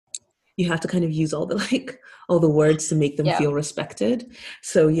you have to kind of use all the all the words to make them Yeah. feel respected.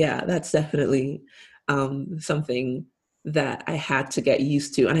 So yeah, that's definitely something that I had to get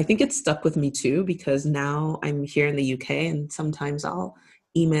used to. And I think it stuck with me too, because now I'm here in the UK and sometimes I'll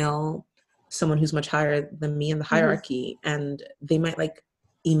email someone who's much higher than me in the Hmm. hierarchy and they might like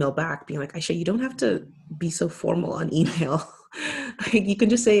email back being like, Aisha, you don't have to be so formal on email. Like, you can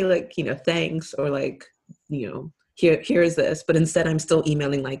just say like, thanks, or like, here is this. But instead I'm still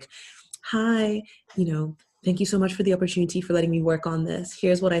emailing like, hi, thank you so much for the opportunity for letting me work on this.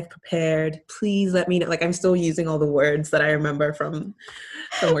 Here's what I've prepared. Please let me know. Like, I'm still using all the words that I remember from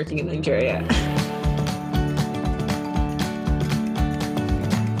working in Nigeria.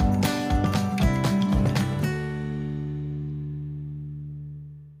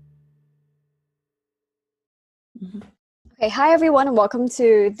 Mhm. Okay, hi everyone, and welcome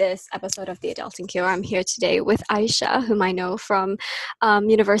to this episode of the Adulting Cure. I'm here today with Aisha, whom I know from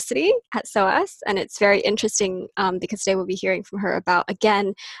university at SOAS, and it's very interesting because today we'll be hearing from her about,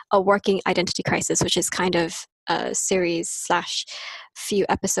 again, a working identity crisis, which is kind of a series slash few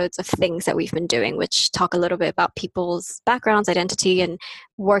episodes of things that we've been doing, which talk a little bit about people's backgrounds, identity, and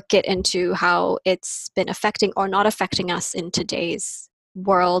work it into how it's been affecting or not affecting us in today's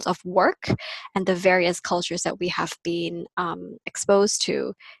world of work and the various cultures that we have been exposed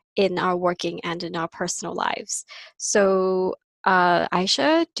to in our working and in our personal lives. So,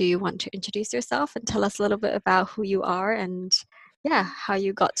 Aisha, do you want to introduce yourself and tell us a little bit about who you are and yeah, how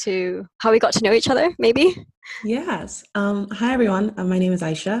we got to know each other, maybe? Yes. Hi, everyone. My name is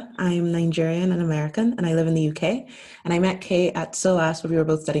Aisha. I'm Nigerian and American, and I live in the UK. And I met Kay at SOAS where we were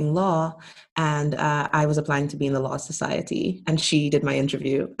both studying law, and I was applying to be in the Law Society, and she did my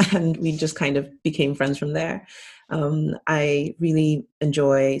interview, and we just kind of became friends from there. I really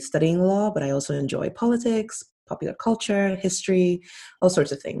enjoy studying law, but I also enjoy politics, popular culture, history, all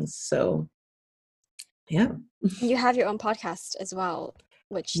sorts of things. So, yeah. You have your own podcast as well,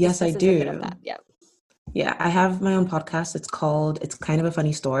 which Yes, I discusses a bit of do. that. Yeah. Yeah, I have my own podcast. It's kind of a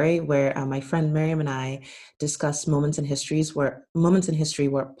funny story where my friend Miriam and I discuss moments in history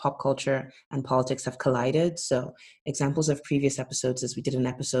where pop culture and politics have collided. So examples of previous episodes is we did an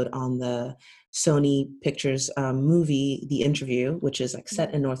episode on the Sony Pictures movie, The Interview, which is like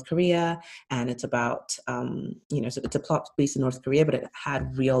set in North Korea, and it's about so it's a plot based in North Korea, but it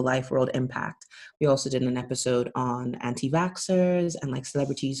had real life world impact. We also did an episode on anti-vaxxers and like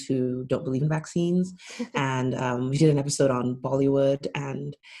celebrities who don't believe in vaccines, and we did an episode on Bollywood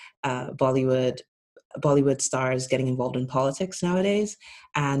and Bollywood stars getting involved in politics nowadays.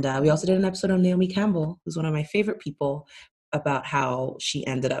 And we also did an episode on Naomi Campbell, who's one of my favorite people, about how she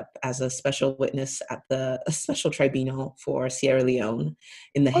ended up as a special witness at the a special tribunal for Sierra Leone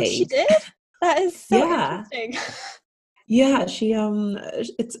in The Oh, she Hague. did? That is so Yeah. interesting. Yeah,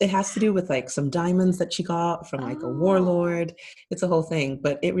 it has to do with like some diamonds that she got from like a Oh. warlord. It's a whole thing,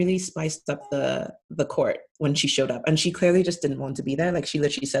 but it really spiced up the court when she showed up. And she clearly just didn't want to be there. Like, she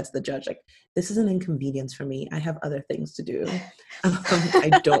literally said to the judge, like, this is an inconvenience for me. I have other things to do.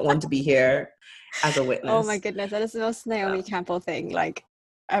 I don't want to be here as a Oh my witness. goodness, that is the most Naomi Um, Campbell thing like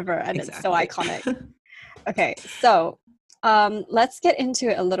ever, and it's so exactly. iconic. Okay, so let's get into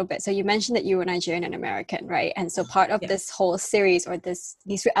it a little bit. So you mentioned that you were Nigerian and American, right? And so part of this Yes. whole series or these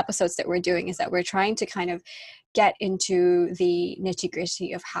three episodes that we're doing is that we're trying to kind of get into the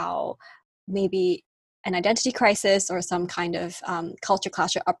nitty-gritty of how maybe an identity crisis or some kind of culture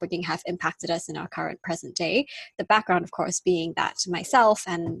clash or upbringing have impacted us in our current present day. The background, of course, being that myself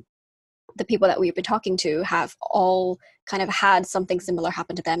and the people that we've been talking to have all kind of had something similar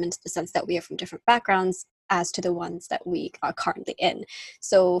happen to them in the sense that we are from different backgrounds as to the ones that we are currently in.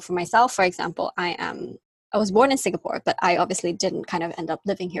 So for myself, for example, I was born in Singapore, but I obviously didn't kind of end up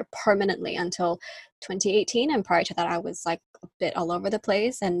living here permanently until 2018. And prior to that, I was like a bit all over the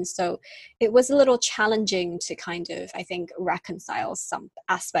place. And so it was a little challenging to kind of, I think, reconcile some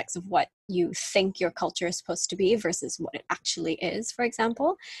aspects of what you think your culture is supposed to be versus what it actually is, for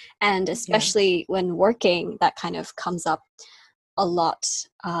example. And Yes. especially when working, that kind of comes up a lot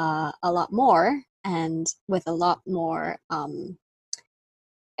more, and with a lot more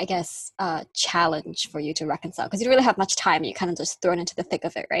I guess, challenge for you to reconcile because you don't really have much time. You kind of just thrown into the thick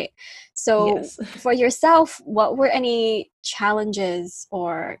of it, right? So, Yes. for yourself, what were any challenges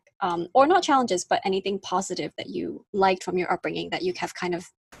or not challenges, but anything positive that you liked from your upbringing that you have kind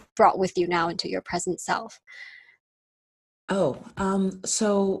of brought with you now into your present self?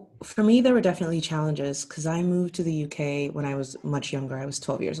 So for me, there were definitely challenges because I moved to the UK when I was much younger. I was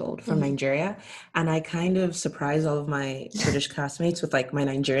 12 years old from Mhm. Nigeria. And I kind of surprised all of my British classmates with like my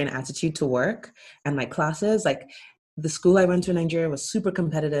Nigerian attitude to work and my classes. Like, the school I went to in Nigeria was super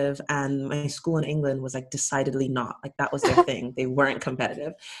competitive, and my school in England was like decidedly not. Like that was their thing. They weren't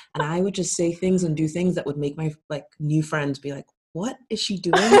competitive. And I would just say things and do things that would make my like new friends be like, what is she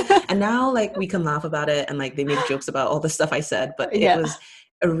doing? And now like we can laugh about it and like they make jokes about all the stuff I said, but it Yeah. was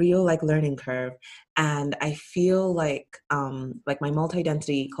a real like learning curve. And I feel like my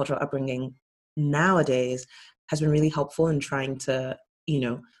multi-identity cultural upbringing nowadays has been really helpful in trying to,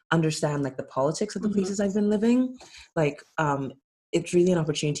 understand like the politics of the Mhm. places I've been living. Like it's really an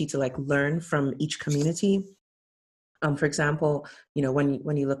opportunity to like learn from each community. For example,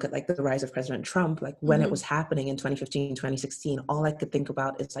 when you look at like the rise of President Trump, like when it Mhm. was happening in 2015, 2016, all I could think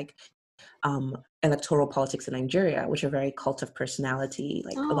about is like electoral politics in Nigeria, which are very cult of personality.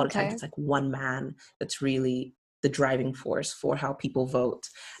 Like a Oh, lot of times okay. it's like one man that's really the driving force for how people vote.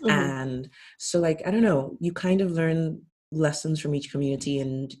 Mhm. And so like, I don't know, you kind of learn lessons from each community,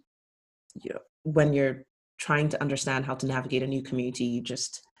 and when you're trying to understand how to navigate a new community, you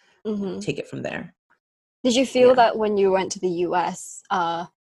just Mhm. take it from there. Did you feel Yeah. that when you went to the US,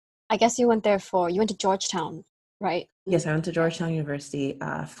 I guess you went to Georgetown, right? Yes, I went to Yeah. Georgetown University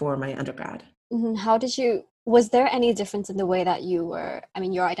for my undergrad. How was there any difference in the way that your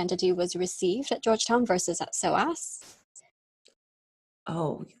identity was received at Georgetown versus at SOAS?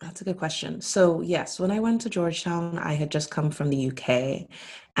 Oh, that's a good question. So, yes, when I went to Georgetown, I had just come from the UK,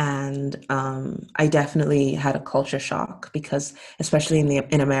 and I definitely had a culture shock because, especially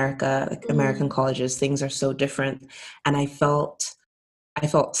in America, like American Mm. colleges, things are so different, and I felt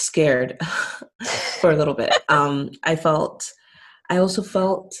scared for a little bit. I also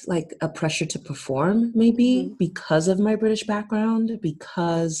felt like a pressure to perform, maybe Mhm. because of my British background,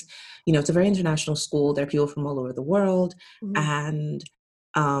 because, it's a very international school. There are people from all over the world. Mhm. And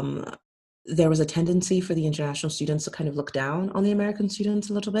um, there was a tendency for the international students to kind of look down on the American students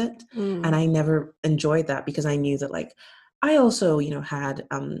a little bit. And Mm. I never enjoyed that because I knew that, like, I also, had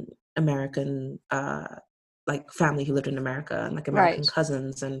American, like family who lived in America and like Right. American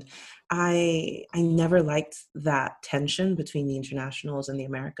cousins, and I never liked that tension between the internationals and the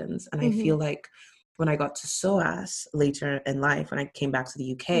Americans. And I Mhm. feel like when I got to SOAS later in life, when I came back to the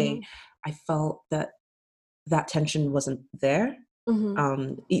UK, Mhm. I felt that that tension wasn't there.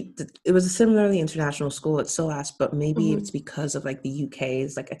 Mhm. It was a similarly international school at SOAS, but maybe it's Mhm. because of like the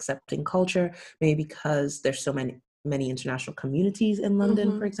UK's like accepting culture, maybe because there's so many international communities in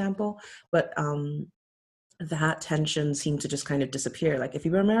London, for Mhm. example. But that tension seemed to just kind of disappear. Like if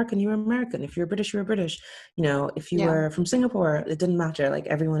you were American, you were American. If you were British, you were British. If you Yeah. were from Singapore, it didn't matter. Like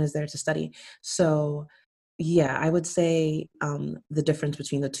everyone is there to study. So yeah, I would say the difference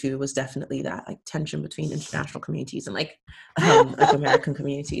between the two was definitely that like tension between international communities and like American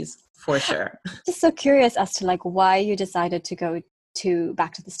communities for sure. Just so curious as to like why you decided to go to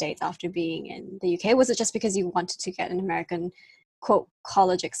back to the States after being in the UK. Was it just because you wanted to get an American quote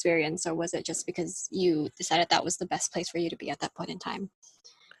college experience, or was it just because you decided that was the best place for you to be at that point in time?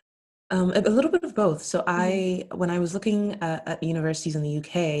 A little bit of both. So Mhm. when I was looking at universities in the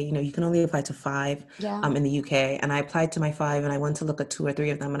UK, you can only apply to five Yeah. in the UK, and I applied to my five, and I went to look at two or three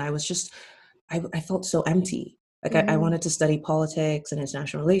of them, and I felt so empty. Like I Mhm. wanted to study politics and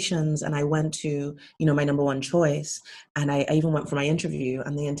international relations, and I went to, my number one choice. And I even went for my interview,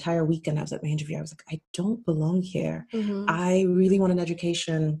 and the entire weekend I was at my interview, I was like, I don't belong here. Mhm. I really want an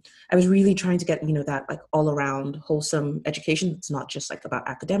education. I was really trying to get, that like all around wholesome education. It's not just like about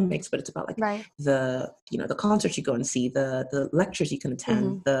academics, but it's about like Right. the concerts you go and see, the lectures you can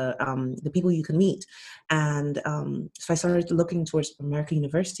attend, Mhm. the people you can meet. And so I started looking towards American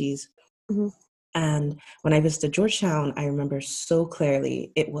universities. Mhm. And when I visited Georgetown, I remember so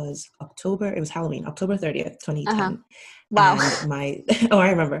clearly it was Halloween, October 30th, Uh-huh. 2010. Wow. And I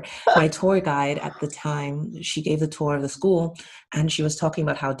remember my tour guide at the time, she gave the tour of the school, and she was talking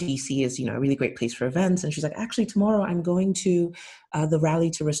about how DC is, a really great place for events. And she's like, actually, tomorrow I'm going to the rally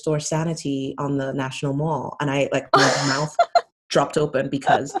to restore sanity on the National Mall. And my mouth dropped open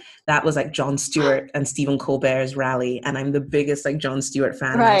because that was like Jon Stewart and Stephen Colbert's rally. And I'm the biggest like Jon Stewart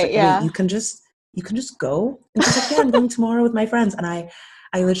fan. And I was Right. like, wait, Yeah. you can just go? And she's like, yeah, I'm going tomorrow with my friends. And I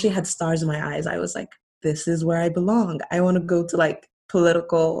literally had stars in my eyes. I was like, this is where I belong. I want to go to like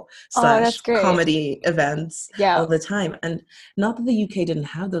political Oh, that's / great. comedy events Yeah. all the time. And not that the UK didn't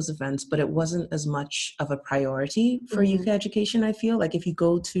have those events, but it wasn't as much of a priority for Mhm. UK education. I feel like if you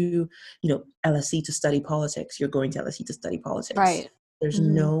go to, LSE to study politics, you're going to LSE to study politics. Right. There's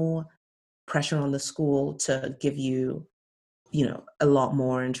Mhm. no pressure on the school to give you, a lot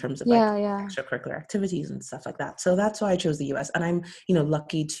more in terms of like Yeah. Yeah. extracurricular activities and stuff like that. So that's why I chose the US. And I'm,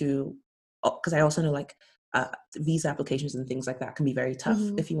 lucky to, because I also know like visa applications and things like that can be very tough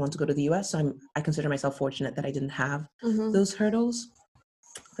Mm-hmm. if you want to go to the US. So I consider myself fortunate that I didn't have Mm-hmm. those hurdles.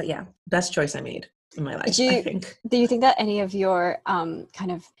 But yeah, best choice I made in my life, I think. Do you think that any of your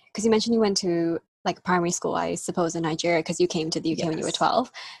kind of, because you mentioned you went to like primary school, I suppose, in Nigeria because you came to the UK when you were Yes.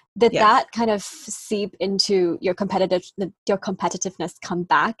 12. Did Yes. that kind of seep into your competitiveness come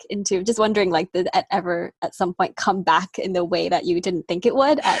back into, just wondering, like, did it ever at some point come back in the way that you didn't think it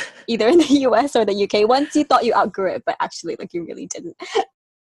would at either in the US or the UK once you thought you outgrew it, but actually like you really didn't?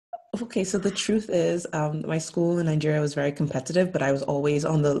 Okay, so the truth is, my school in Nigeria was very competitive, but I was always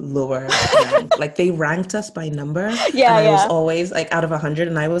on the lower rank. Like they ranked us by number, and I was Yeah. always like out of 100,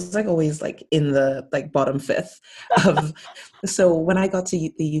 and I was like always like in the like bottom fifth of. So when I got to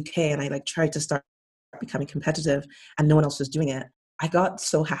the UK and I like tried to start becoming competitive, and no one else was doing it, I got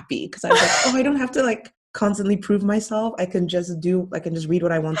so happy because I was like, oh, I don't have to like constantly prove myself. I can just read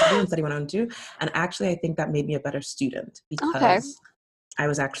what I want to do and study what I want to do. And actually, I think that made me a better student Okay. because I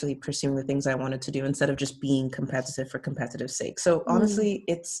was actually pursuing the things I wanted to do instead of just being competitive for competitive sake. So honestly,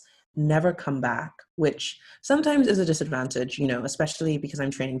 it's never come back, which sometimes is a disadvantage, you know, especially because I'm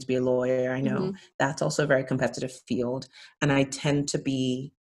training to be a lawyer. I know that's also a very competitive field. And I tend to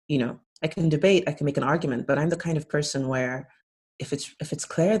be, you know, I can debate, I can make an argument, but I'm the kind of person where if it's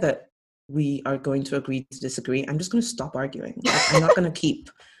clear that we are going to agree to disagree, I'm just going to stop arguing. Like, I'm not going to keep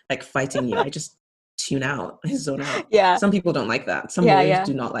like fighting you. I just tune out, I zone out. Yeah. Some people don't like that. Some lawyers Yeah.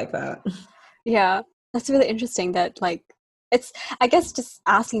 do not like that. Yeah. That's really interesting that, like, it's, I guess, just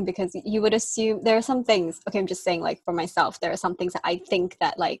asking because you would assume there are some things, okay, I'm just saying, like, for myself, there are some things that I think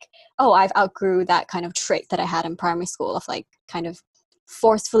that, like, oh, I've outgrew that kind of trait that I had in primary school of, like, kind of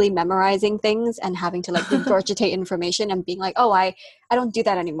forcefully memorizing things and having to, like, regurgitate information and being like, oh, I don't do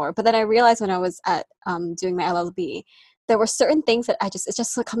that anymore. But then I realized when I was at doing my LLB, there were certain things that it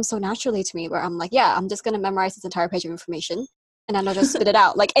just comes so naturally to me where I'm like, yeah, I'm just going to memorize this entire page of information and then I'll just spit it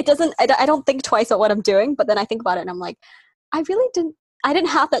out. Like, it doesn't, I don't think twice about what I'm doing, but then I think about it and I'm like, I didn't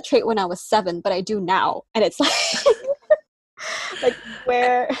have that trait when I was 7, but I do now. And it's like, like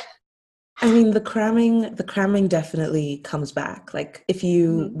where. I mean, the cramming definitely comes back. Like if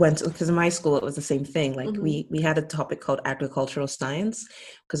you Mhm. went, because in my school it was the same thing. Like Mhm. we had a topic called agricultural science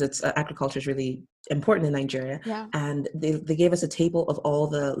because it's agriculture is really important in Nigeria, Yeah. and they gave us a table of all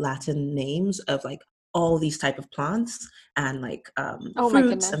the Latin names of like all these type of plants and like Oh my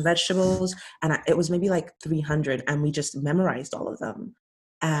fruits and goodness. vegetables, and it was maybe like 300, and we just memorized all of them.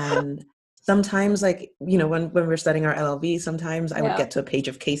 And sometimes like you know when we're studying our LLB, sometimes I would Yeah. get to a page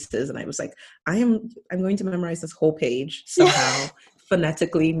of cases and I was like, I'm going to memorize this whole page Yeah. somehow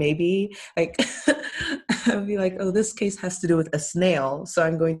phonetically, maybe like I'd be like, oh, this case has to do with a snail, so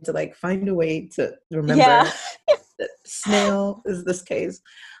I'm going to like find a way to Yeah. remember that snail is this case.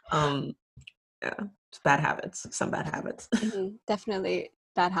 um yeah, it's bad habits, some bad habits. Definitely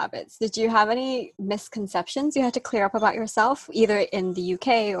bad habits. Did you have any misconceptions you had to clear up about yourself, either in the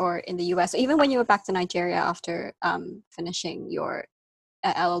UK or in the US, or even when you went back to Nigeria after finishing your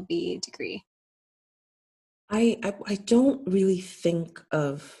LLB degree? I don't really think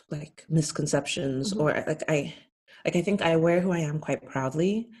of like misconceptions Mhm. or like I think I wear who I am quite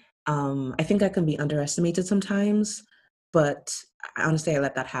proudly. I think I can be underestimated sometimes, but honestly I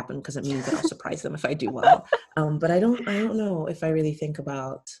let that happen because it means that I'll surprise them if I do well. But I don't know if I really think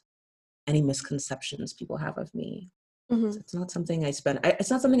about any misconceptions people have of me. Mhm. It's not something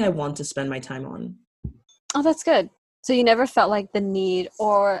it's not something I want to spend my time on. Oh, that's good. So you never felt like the need,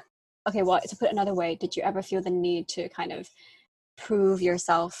 or okay, well, to put it another way, did you ever feel the need to kind of prove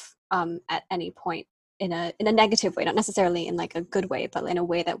yourself at any point in a negative way, not necessarily in like a good way, but in a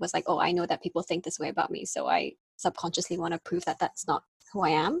way that was like, oh, I know that people think this way about me, so I subconsciously want to prove that that's not who I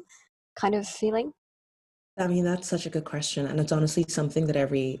am, kind of feeling? I mean, that's such a good question. And it's honestly something that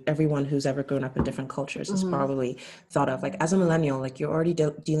everyone who's ever grown up in different cultures has Mm-hmm. probably thought of. Like as a millennial, like you're already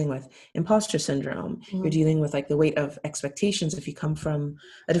dealing with imposter syndrome. You're Mm-hmm. dealing with like the weight of expectations. If you come from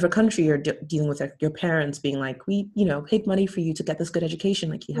a different country, you're dealing with like, your parents being like, we, you know, paid money for you to get this good education.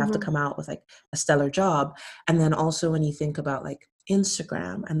 Like you have to Mm-hmm. come out with like a stellar job. And then also when you think about like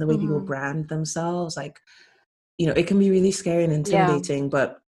Instagram and the way people Mm-hmm. brand themselves, like, you know, it can be really scary and Yeah. intimidating,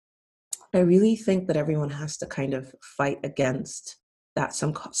 but I really think that everyone has to kind of fight against that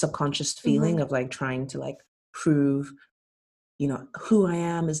some subconscious Mm-hmm. feeling of like trying to like prove, you know, who I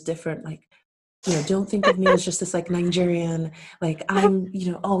am is different. Like, you know, don't think of me as just this like Nigerian, like I'm,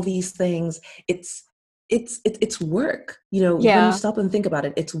 you know, all these things. It's work, you know, when you Yeah. stop and think about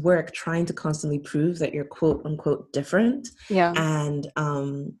it, it's work trying to constantly prove that you're quote unquote different. Yeah. And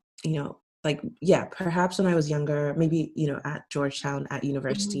you know, like yeah, perhaps when I was younger, maybe, you know, at Georgetown at Mm-hmm.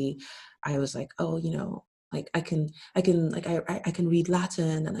 university, I was like, oh, you know, like I can read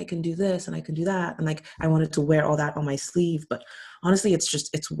Latin, and I can do this and I can do that, and like I wanted to wear all that on my sleeve. But honestly,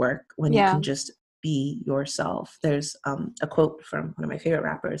 it's work when you Yeah. can just be yourself. There's a quote from one of my favorite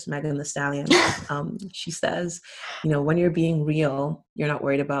rappers, Megan Thee Stallion. She says, when you're being real, you're not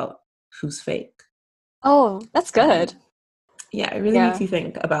worried about who's fake. Oh, that's good. Yeah, it really makes Yeah. you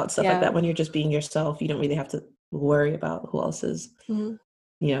think about stuff like Yeah. that. When you're just being yourself, you don't really have to worry about who else is, Mhm.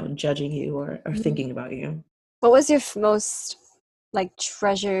 judging you or Mhm. thinking about you. What was your most like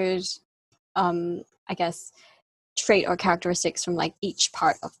treasured, I guess, trait or characteristics from like each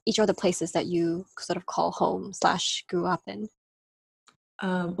of the places that you sort of call home slash grew up in?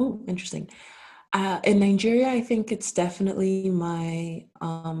 Oh, interesting. In Nigeria, I think it's definitely my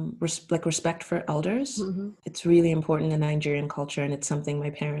respect for elders. Mm-hmm. It's really important in Nigerian culture, and it's something my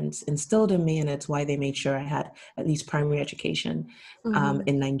parents instilled in me, and it's why they made sure I had at least primary education. Mm-hmm.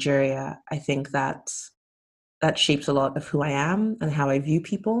 In Nigeria, I think that shapes a lot of who I am and how I view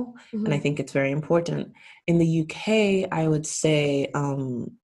people, and I Mm-hmm. think it's very important. In the UK, I would say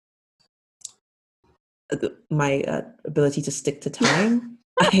my ability to stick to time.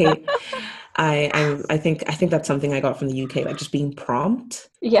 I I think that's something I got from the UK, like just being prompt,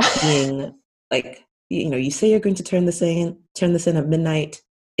 Yeah. being like, you say you're going to turn this in at midnight,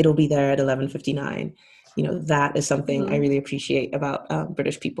 it'll be there at 11:59. That is something I Mm-hmm. really appreciate about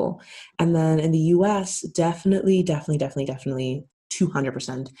British people. And then in the US, definitely, definitely, definitely, definitely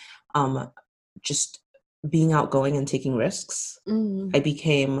 200%, just being outgoing and taking risks. Mm-hmm. I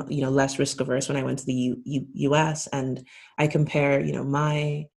became, less risk averse when I went to the US, and I compare,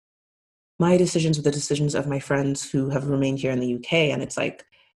 my decisions with the decisions of my friends who have remained here in the UK, and it's like,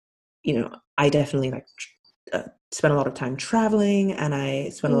 I definitely like spent a lot of time traveling, and I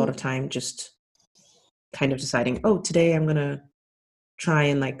spent a lot of time just kind of deciding, oh, today I'm gonna try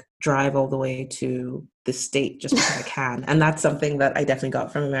and like drive all the way to this state just because I can, and that's something that I definitely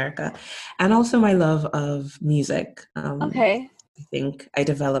got from America, and also my love of music. Okay. I think I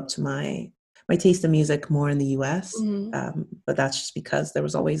developed my taste in music more in the US, Mm-hmm. but that's just because there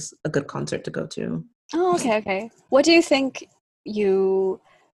was always a good concert to go to. Oh, okay, okay. What do you think you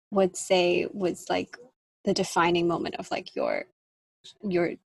would say was like the defining moment of like your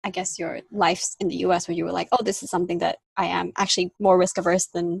I guess your life in the US where you were like, oh, this is something that I am actually more risk averse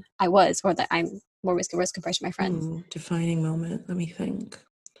than I was, or that I'm more risk averse compared to my friends? Defining moment. Let me think.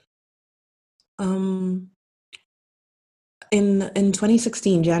 Um, in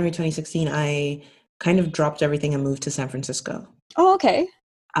 2016, January 2016, I kind of dropped everything and moved to San Francisco. Oh, okay.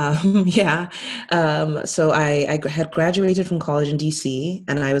 Yeah. So I had graduated from college in DC,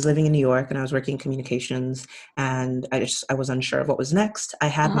 and I was living in New York, and I was working in communications, and I was unsure of what was next. I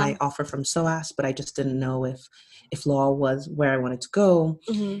had Uh-huh. my offer from SOAS, but I just didn't know if law was where I wanted to go.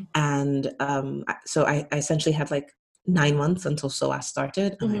 Mm-hmm. And so I essentially had like 9 months until SOAS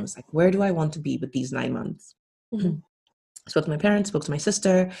started, and I Mm-hmm. was like, where do I want to be with these 9 months? Mm-hmm. Spoke to my parents, spoke to my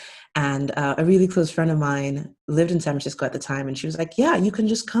sister, and a really close friend of mine lived in San Francisco at the time, and she was like, "Yeah, you can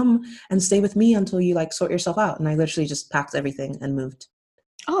just come and stay with me until you like sort yourself out." And I literally just packed everything and moved.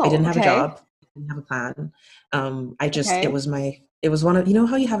 I Oh, didn't have a okay. job, didn't have a plan. It Okay. was one of,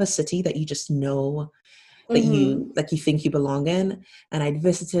 how you have a city that you just know that Mm-hmm. you think you belong in. And I'd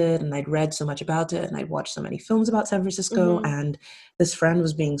visited and I'd read so much about it, and I'd watched so many films about San Francisco, Mm-hmm. and this friend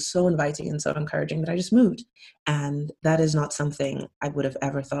was being so inviting and so encouraging that I just moved. And that is not something I would have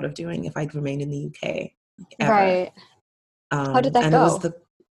ever thought of doing if I'd remained in the UK, like, ever. Right. How did that And go?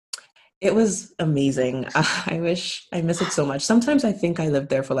 it was amazing. I miss it so much. Sometimes I think I lived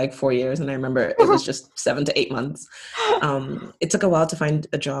there for like 4 years, and I remember it was just 7 to 8 months. It took a while to find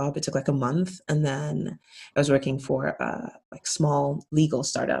a job. It took like a month, and then I was working for a like small legal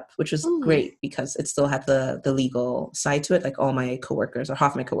startup, which was Mm. great because it still had the legal side to it. Like all my coworkers, or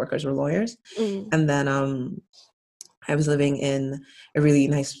half my coworkers, were lawyers. Mm. And then I was living in a really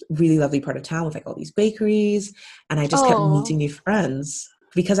nice, really lovely part of town with like all these bakeries, and I just kept Oh. meeting new friends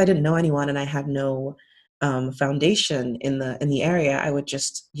because I didn't know anyone and I had no foundation in the area. I would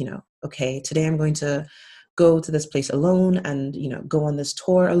just, okay, today I'm going to go to this place alone, and go on this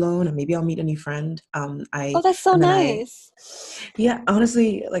tour alone, and maybe I'll meet a new friend. Oh, I that's so and then I nice. Yeah,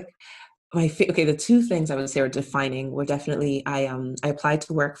 honestly, like okay, the two things I would say are defining were definitely I applied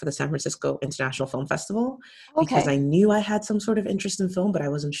to work for the San Francisco International Film Festival because Okay. I knew I had some sort of interest in film, but I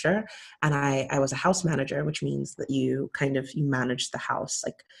wasn't sure. And I was a house manager, which means that you manage the house.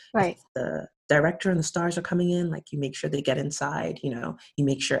 Like if Right. the director and the stars are coming in, like you make sure they get inside, you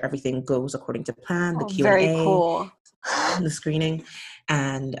make sure everything goes according to plan, the Oh, very Q&A, cool. the screening.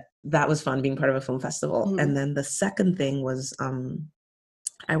 And that was fun being part of a film festival. Mm. And then the second thing was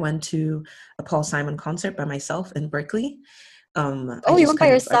I went to a Paul Simon concert by myself in Berkeley. I Oh, you just went by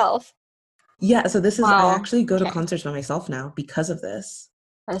kind of yourself. yeah. So this is I Wow. actually go to Okay. concerts by myself now because of this.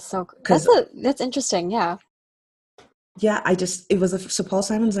 That's so Because that's interesting. Yeah. yeah, it was so Paul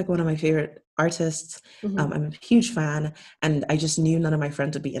Simon's like one of my favorite artists. Hmm. I'm a huge fan, and I just knew none of my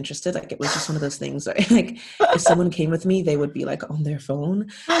friends would be interested. Like it was just one of those things where like if someone came with me, they would be like on their phone.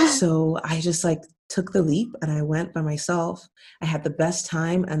 So I just like took the leap and I went by myself. I had the best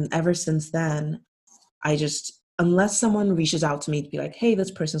time, and ever since then, I just unless someone reaches out to me to be like, "Hey,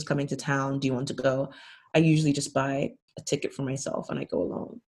 this person's coming to town. Do you want to go?" I usually just buy a ticket for myself and I go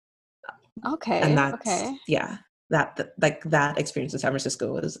alone. And Okay. that's Okay. yeah, like that experience in San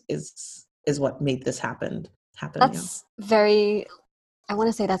Francisco is what made this happen. Yeah, That's very, I want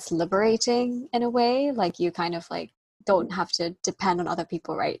to say that's liberating in a way. Like you kind of like don't have to depend on other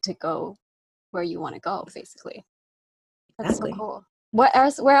people, right, to go where you want to go, basically. That's so exactly. cool. Where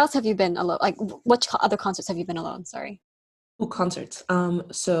else have you been alone? Like which other concerts have you been alone? Sorry. Oh, concerts.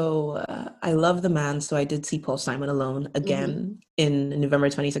 I love the man. So I did see Paul Simon alone Hmm. again in November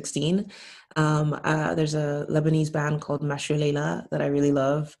 2016. There's a Lebanese band called Mashrou Leila that I really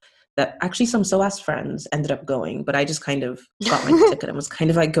love. That actually some SOAS friends ended up going, but I just kind of got my ticket and was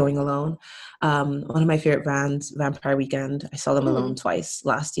kind of like going alone. One of my favorite bands, Vampire Weekend. I saw them alone Mm. twice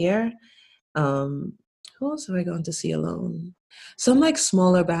last year. Um, who else have I gone to see alone? Some like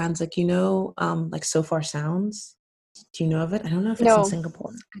smaller bands, like So Far Sounds. Do you know of it? I don't know if it's in No,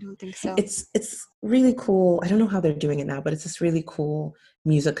 Singapore. I don't think so. It's really cool. I don't know how they're doing it now, but it's this really cool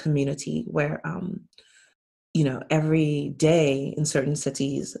music community where every day in certain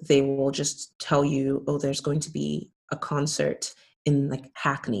cities they will just tell you, oh, there's going to be a concert in like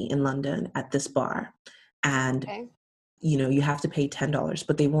Hackney in London at this bar. And Okay. you have to pay $10,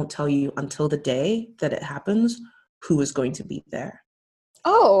 but they won't tell you until the day that it happens who is going to be there.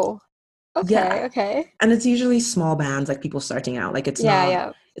 Oh, okay, Yeah. okay. And it's usually small bands, like people starting out. Like Yeah,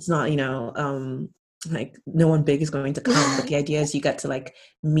 yeah. it's not, like no one big is going to come. But the idea is you get to like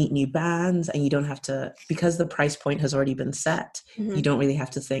meet new bands and you don't have to, because the price point has already been set, you Hmm. don't really have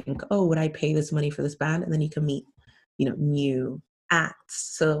to think, oh, would I pay this money for this band? And then you can meet, new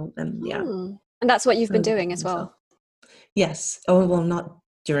acts. So then yeah. Hmm. And that's what you've been So doing as myself. well. Yes. Oh well, not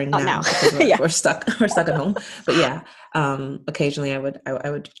during Not now. now because we're Yeah. we're stuck we're stuck at home. But yeah, occasionally I would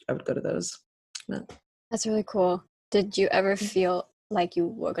go to those. But That's really cool. Did you ever feel like you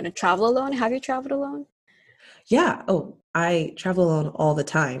were going to travel alone? Have you traveled alone? yeah. Oh, I travel alone all the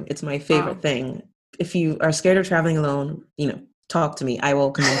time. It's my favorite Wow. thing. If you are scared of traveling alone, talk to me. I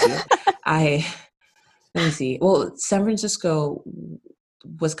will convince you. I Let me see. Well, San Francisco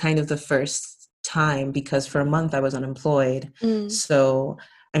was kind of the first time because for a month I was unemployed. Mm, So,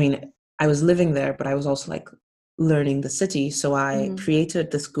 I mean, I was living there, but I was also like learning the city. So I mhm,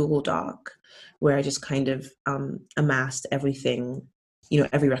 created this Google Doc where I just kind of amassed everything,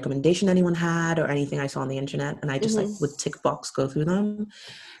 every recommendation anyone had or anything I saw on the internet. And I just like mhm, would tick box go through them.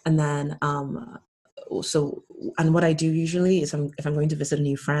 And then, so, and what I do usually is if I'm going to visit a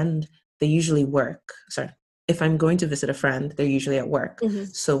new friend, they usually work. Sorry, if I'm going to visit a friend, they're usually at work.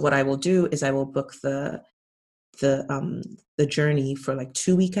 mhm, So what I will do is I will book the um the journey for like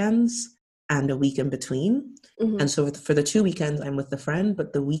 2 weekends and a week in between. mhm. And so for the 2 weekends, I'm with the friend,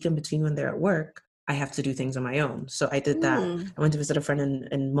 but the week in between when they're at work, I have to do things on my own. So I did that. Mm. I went to visit a friend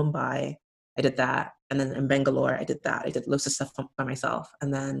in Mumbai. I did that. And then in Bangalore, I did that. I did loads of stuff by myself.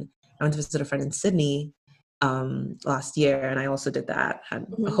 And then I went to visit a friend in Sydney last year, and I also did that. Had a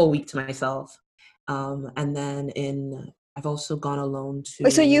Mhm. whole week to myself. And then I've also gone alone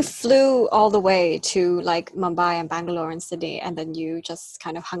Wait, so you to flew all the way to like Mumbai and Bangalore and Sydney, and then you just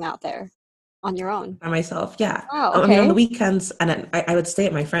kind of hung out there on your own. by myself. Yeah. Wow, I mean, on the okay. weekends, and then I would stay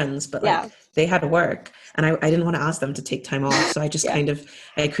at my friends, but Yeah, like they had to work, and I didn't want to ask them to take time off, so I just yeah. kind of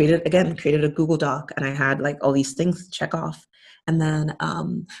created a Google Doc, and I had like all these things to check off. And then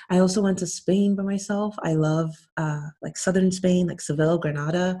I also went to Spain by myself. I love like southern Spain, like Seville,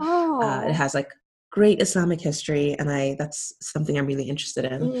 Granada. It Oh, has like great Islamic history, and that's something I'm really interested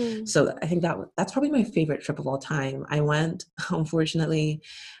in. mm. So I think that's probably my favorite trip of all time. I went, unfortunately,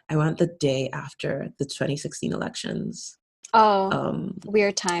 I went the day after the 2016 elections. Oh, Um,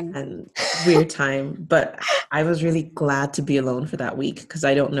 weird time. and weird time, but I was really glad to be alone for that week because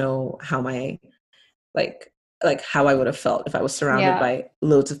I don't know how my like how I would have felt if I was surrounded Yeah. by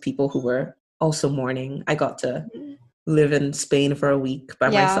loads of people who were also mourning. I got to Mhm. live in Spain for a week by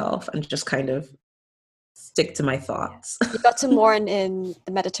Yeah. myself and just kind of stick to my thoughts. You got to mourn in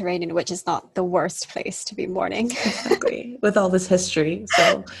the Mediterranean, which is not the worst place to be mourning. Exactly. With all this history.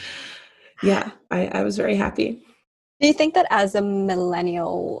 So yeah, I was very happy. Do you think that as a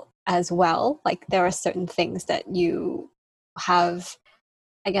millennial as well, like there are certain things that you have,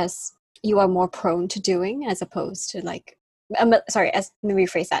 I guess, you are more prone to doing as opposed to like, sorry, let me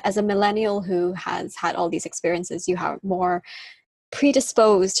rephrase that. As a millennial who has had all these experiences, you are more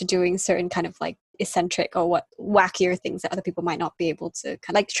predisposed to doing certain kind of like eccentric or what wackier things that other people might not be able to kind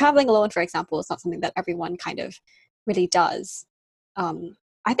of, like traveling alone, for example, is not something that everyone kind of really does.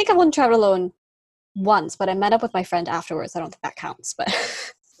 I think I wouldn't travel alone once, but I met up with my friend afterwards. I don't think that counts, but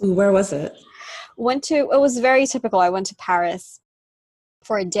Ooh, where was it? it was very typical. I went to Paris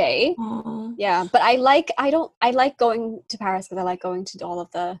for a day. Aww. Yeah, but I like going to Paris because I like going to all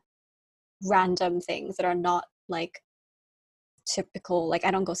of the random things that are not like typical. Like I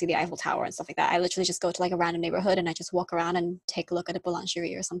don't go see the Eiffel Tower and stuff like that. I literally just go to like a random neighborhood and I just walk around and take a look at a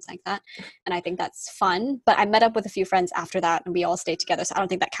boulangerie or something like that. And I think that's fun. But I met up with a few friends after that and we all stayed together. So I don't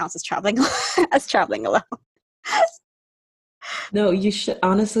think that counts as traveling as traveling alone. No, you should.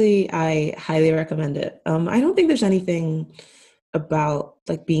 Honestly, I highly recommend it. I don't think there's anything about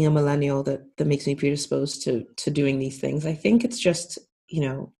like being a millennial that makes me predisposed to doing these things. I think it's just,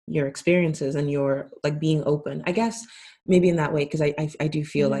 your experiences and your like being open. I guess maybe in that way, because I do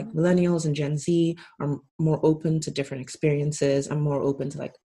feel like millennials and Gen Z are more open to different experiences. I'm more open to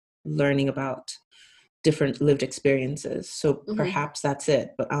like learning about different lived experiences. So perhaps that's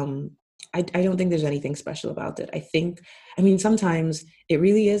it. But I don't think there's anything special about it. I mean, sometimes it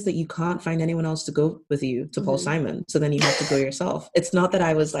really is that you can't find anyone else to go with you to Paul Simon. So then you have to go yourself. It's not that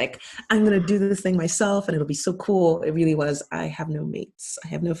I was like, I'm going to do this thing myself and it'll be so cool. It really was, I have no mates. I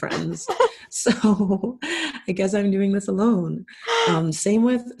have no friends. So I guess I'm doing this alone. Same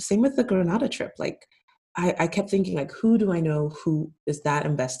with the Granada trip. Like, I kept thinking, like, who do I know who is that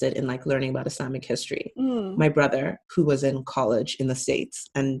invested in like learning about Islamic history? My brother, who was in college in the States,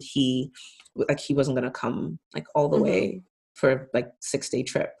 and he wasn't going to come like all the way for like 6-day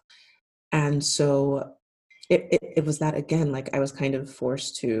trip. And so it was that again, like I was kind of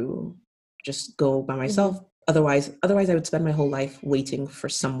forced to just go by myself. Otherwise I would spend my whole life waiting for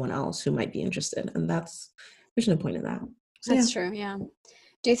someone else who might be interested. And there's no point in that. So, That's true. Yeah.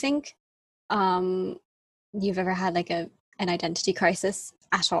 Do you think you've ever had like an identity crisis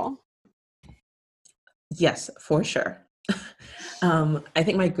at all? Yes, for sure. I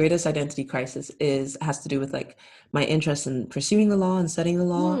think my greatest identity crisis has to do with like my interest in pursuing the law and studying the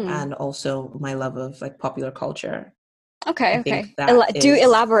law, and also my love of like popular culture. Okay. I think Do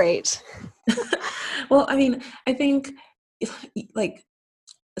elaborate. Well, I mean, I think like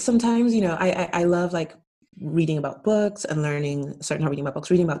sometimes, I love like reading about books and not reading about books,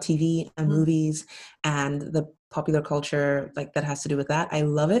 reading about TV and movies and the popular culture like that has to do with that. I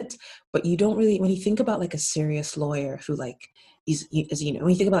love it. But you don't really, when you think about like a serious lawyer who like when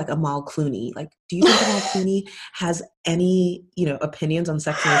you think about like Amal Clooney, like, do you think Amal Clooney has any, opinions on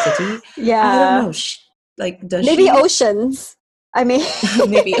Sex and the City? Yeah. I don't know. Does maybe she? Oceans. I mean,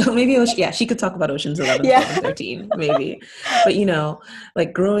 maybe yeah, she could talk about Oceans 11, 12, and 13, maybe. But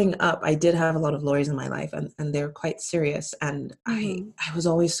like growing up, I did have a lot of lawyers in my life, and they're quite serious. And I was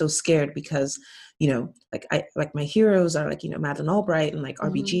always so scared because, like my heroes are like, Madeleine Albright and like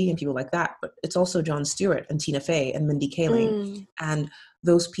RBG and people like that. But it's also Jon Stewart and Tina Fey and Mindy Kaling, and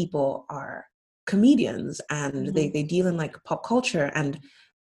those people are comedians, and they deal in like pop culture. And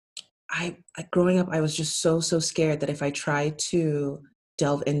growing up, I was just so scared that if I tried to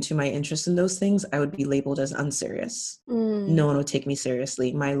delve into my interest in those things, I would be labeled as unserious. No one would take me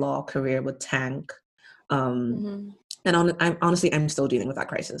seriously. My law career would tank. And I'm still dealing with that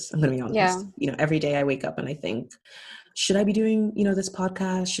crisis. I'm going to be honest. Yeah. Every day I wake up and I think, should I be doing, this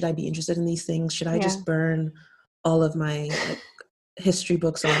podcast? Should I be interested in these things? Should I just burn all of my like history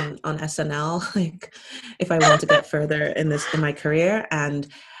books on SNL? Like, if I want to get further in my career. And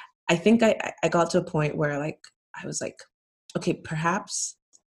I think I got to a point where like I was like, okay, perhaps,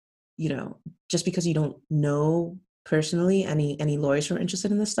 just because you don't know personally any lawyers who are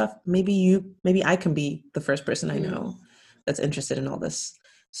interested in this stuff, maybe I can be the first person I know that's interested in all this.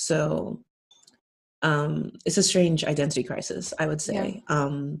 So it's a strange identity crisis, I would say.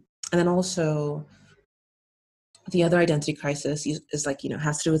 And then also the other identity crisis is like,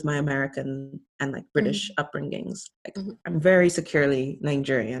 has to do with my American and like British upbringings. Like, I'm very securely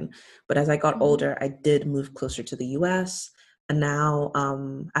Nigerian, but as I got older, I did move closer to the US. And now,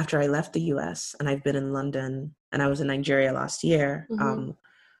 after I left the US and I've been in London and I was in Nigeria last year,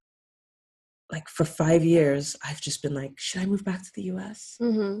 like for 5 years, I've just been like, should I move back to the US?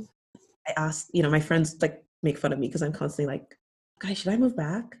 I asked, my friends like make fun of me because I'm constantly like, guys, should I move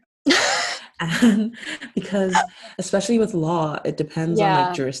back? And because especially with law, it depends on like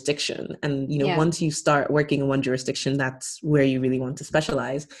Yeah. jurisdiction. And, you know, Yeah. once you start working in one jurisdiction, that's where you really want to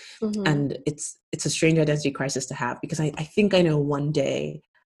specialize. Mm-hmm. And it's a strange identity crisis to have, because I think I know one day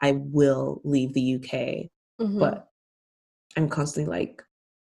I will leave the UK, Mm-hmm. but I'm constantly like,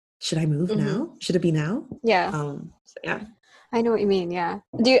 should I move Mm-hmm. now? Should it be now? Yeah. So yeah. I know what you mean. Yeah.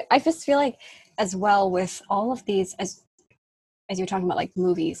 I just feel like as well with all of these, as you're talking about like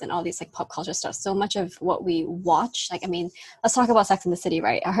movies and all these like pop culture stuff, so much of what we watch, like, I mean, let's talk about Sex and the City,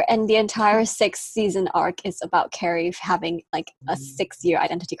 right? And the entire 6 season arc is about Carrie having like a 6 year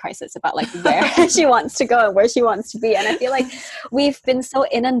identity crisis about like where she wants to go and where she wants to be. And I feel like we've been so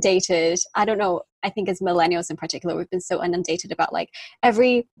inundated. I don't know. I think as millennials in particular, we've been so inundated about like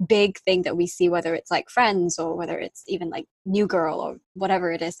every big thing that we see, whether it's like Friends or whether it's even like New Girl or whatever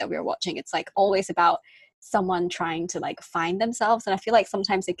it is that we're watching. It's like always about someone trying to like find themselves, and I feel like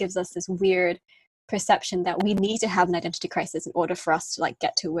sometimes it gives us this weird perception that we need to have an identity crisis in order for us to like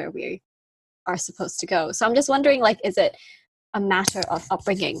get to where we are supposed to go. So I'm just wondering, like, is it a matter of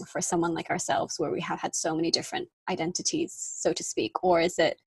upbringing for someone like ourselves where we have had so many different identities, so to speak, or is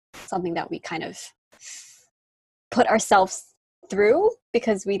it something that we kind of put ourselves through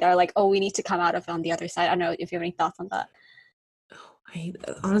because we are like, oh, we need to come out of it on the other side? I don't know if you have any thoughts on that.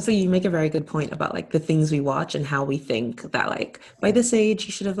 Honestly, you make a very good point about like the things we watch and how we think that like by this age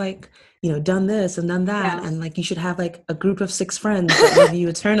you should have like, you know, done this and done that, Yeah. and like you should have like a group of 6 friends that love you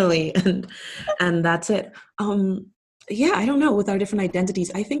eternally, and that's it. Yeah, I don't know, with our different identities,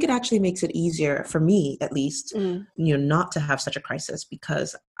 I think it actually makes it easier for me, at least, Mm. you know, not to have such a crisis,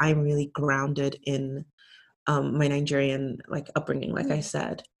 because I'm really grounded in my Nigerian like upbringing, like I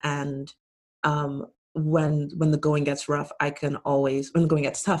said. And um, when the going gets rough, when the going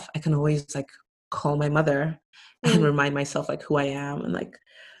gets tough, I can always like call my mother and Mm. remind myself like who I am, and like,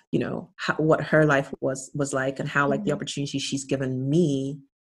 you know, what her life was like, and how like the Mm-hmm. opportunity she's given me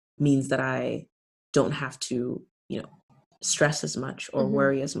means that I don't have to, you know, stress as much or Mm-hmm.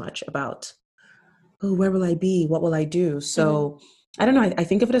 worry as much about, oh, where will I be? What will I do? Mm-hmm. So I don't know. I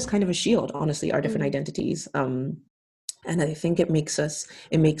think of it as kind of a shield, honestly, our different Mm-hmm. identities. And I think it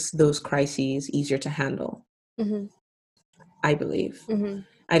makes those crises easier to handle, Mm-hmm. I believe. Mm-hmm.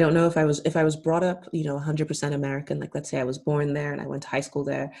 I don't know if I was brought up, you know, 100% American, like let's say I was born there and I went to high school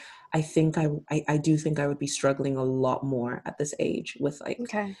there, I think I do think I would be struggling a lot more at this age with like,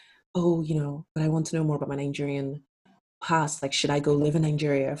 Okay. oh, you know, but I want to know more about my Nigerian past. Like, should I go live in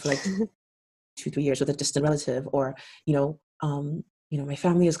Nigeria for like 2, 3 years with a distant relative? Or, you know, my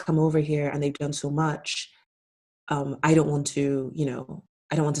family has come over here and they've done so much. I don't want to, you know,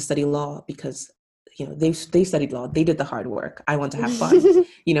 I don't want to study law because, you know, they studied law, they did the hard work. I want to have fun,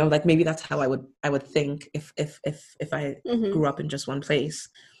 you know, like maybe that's how I would think if I Mm-hmm. grew up in just one place.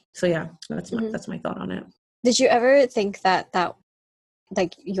 So yeah, Mm-hmm. that's my thought on it. Did you ever think that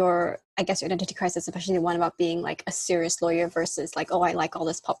like your, I guess, your identity crisis, especially the one about being like a serious lawyer versus like, oh, I like all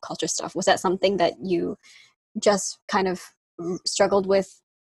this pop culture stuff, was that something that you just kind of struggled with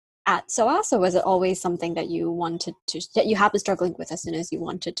at SOAS, or was it always something that you wanted to, that you have been struggling with as soon as you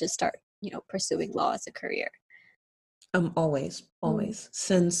wanted to start, pursuing law as a career? Always, Mm. always,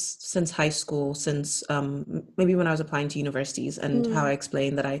 since high school, since maybe when I was applying to universities, and how I Mm.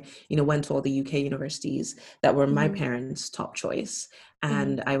 explained that I, you know, went to all the UK universities that were my Mm-hmm. parents' top choice, Mm-hmm.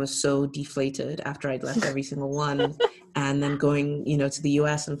 and I was so deflated after I'd left every single one, and then going, you know, to the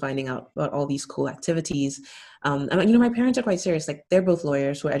US and finding out about all these cool activities. And you know, my parents are quite serious. Like they're both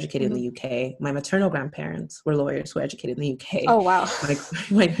lawyers who were educated in Mm-hmm. the UK. My maternal grandparents were lawyers who were educated in the UK. Oh, wow.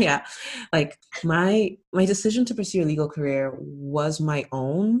 My, yeah, like my decision to pursue a legal career was my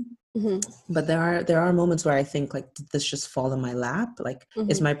own, Mm-hmm. but there are moments where I think like, did this just fall in my lap? Like,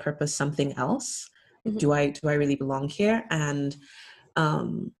 is Mm-hmm. my purpose something else? Like, Mm-hmm. do I really belong here? And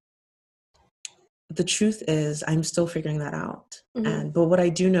um the truth is I'm still figuring that out. Mm-hmm. And but what I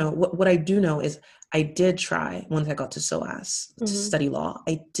do know is I did try, once I got to SOAS to Mm-hmm. study law,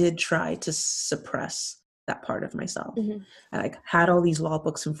 I did try to suppress that part of myself. Mm-hmm. I like had all these law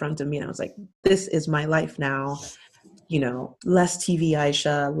books in front of me and I was like, this is my life now. You know, less TV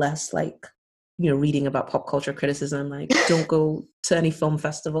Aisha, less like, you know, reading about pop culture criticism, like don't go to any film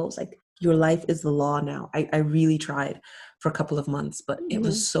festivals. Like your life is the law now. I really tried for a couple of months, but it Mm-hmm.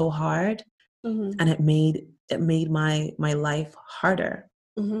 was so hard, Mm-hmm. and it made my life harder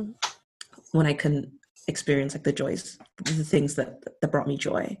Mm-hmm. when I couldn't experience like the joys, the things that brought me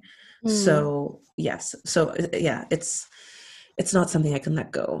joy. Mm-hmm. So yes, so yeah, it's not something I can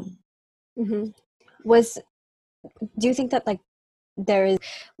let go. Mm-hmm. Was Do you think that like there is,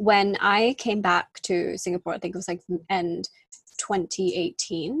 when I came back to Singapore, I think it was like end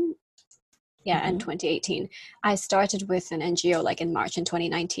 2018, Yeah, in Mm-hmm. 2018. I started with an NGO like in March in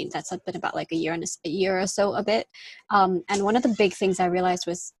 2019. That's been about like a year or so a bit. And one of the big things I realized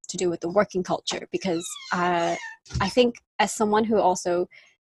was to do with the working culture, because I think as someone who also,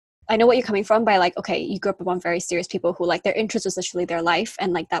 I know what you're coming from by like, okay, you grew up among very serious people who like their interest was literally their life,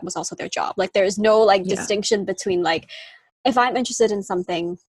 and like that was also their job. Like there is no like Yeah. distinction between like, if I'm interested in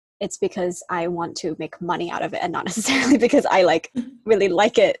something, it's because I want to make money out of it and not necessarily because I like really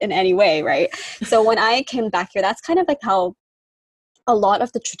like it in any way, right? So when I came back here, that's kind of like how a lot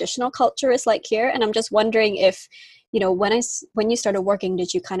of the traditional culture is like here. And I'm just wondering if, you know, when you started working,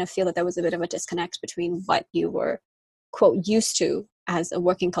 did you kind of feel that there was a bit of a disconnect between what you were, quote, used to as a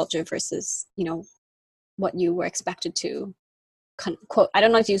working culture versus, you know, what you were expected to quote, I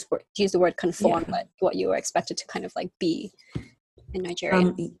don't know if to use the word conform, Yeah. but what you were expected to kind of like be in Nigeria.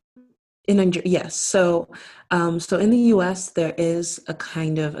 Um, in Nigeria, yes. So in the US, there is a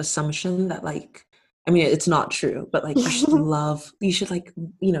kind of assumption that like, I mean, it's not true, but like you should like,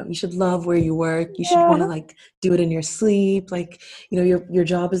 you should love where you work. You should want to Yeah. like do it in your sleep. Like, your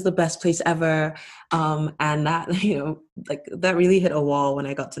job is the best place ever. And that, like that really hit a wall when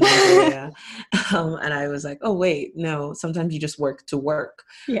I got to Nigeria. And I was like, oh wait, no, sometimes you just work to work.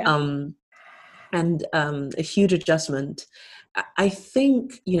 Yeah. Um, and a huge adjustment. I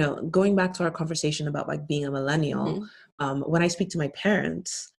think, going back to our conversation about like being a millennial, Hmm. when I speak to my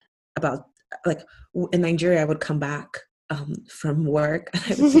parents about like in Nigeria, I would come back from work and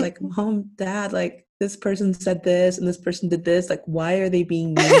I would be like, Mom, Dad, like this person said this and this person did this. Like, why are they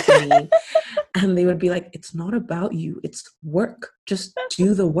being mean to me? And they would be like, it's not about you, it's work. Just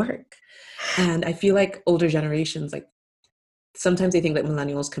do the work. And I feel like older generations, like sometimes they think that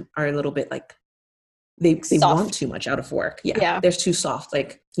millennials are a little bit like they want Soft. too much out of work. Yeah, Yeah. they're too soft.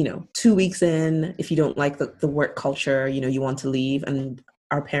 Like, 2 weeks in, if you don't like the work culture, you want to leave. And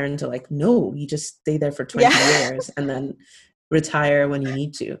our parents are like, no, you just stay there for 20 Yeah. years and then retire when you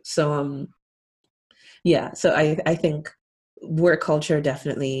need to. So yeah, so I think work culture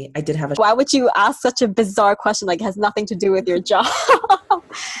definitely. I did have a Why would you ask such a bizarre question like it has nothing to do with your job?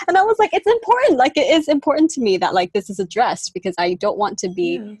 And I was like, it's important. Like it is important to me that like this is addressed, because I don't want to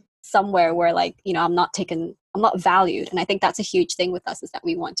be yeah. somewhere where like, you know, I'm not valued. And I think that's a huge thing with us, is that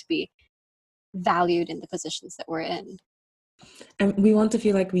we want to be valued in the positions that we're in. And we want to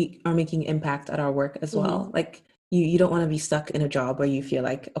feel like we are making impact at our work as Hmm. well. Like you don't want to be stuck in a job where you feel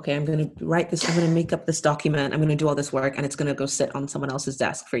like, okay, I'm going to write this, I'm going to make up this document, I'm going to do all this work, and it's going to go sit on someone else's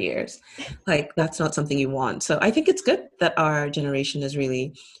desk for years. Like that's not something you want. So I think it's good that our generation is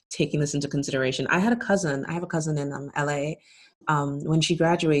really taking this into consideration. I have a cousin in LA. When she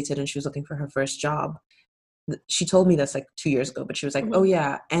graduated and she was looking for her first job, she told me this like 2 years ago, but she was like, oh Hmm.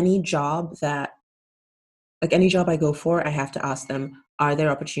 yeah, any job I go for, I have to ask them, are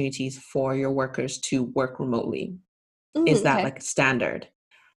there opportunities for your workers to work remotely? Is Mm, that okay. like standard?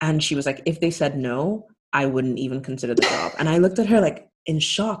 And she was like, if they said no, I wouldn't even consider the job. And I looked at her like in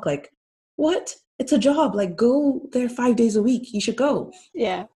shock, like, what? It's a job. Like, go there 5 days a week. You should go.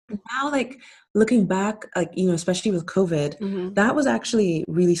 Yeah. Now, like, looking back, like, especially with COVID, Hmm. that was actually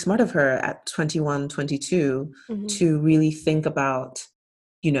really smart of her at 21, 22 Hmm. to really think about,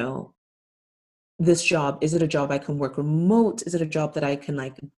 you know, this job, is it a job I can work remote? Is it a job that I can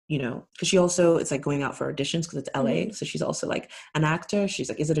like, because she also, it's like going out for auditions because it's LA, Hmm. so she's also like an actor. She's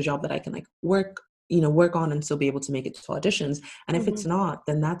like, is it a job that I can like work on and still be able to make it to auditions? And if Hmm. it's not,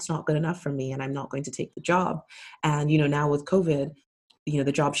 then that's not good enough for me and I'm not going to take the job. And now with COVID,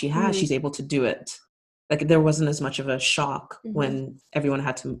 the job she has, Hmm. she's able to do it. Like there wasn't as much of a shock Hmm. when everyone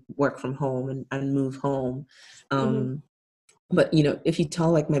had to work from home and move home. Hmm. um but if you tell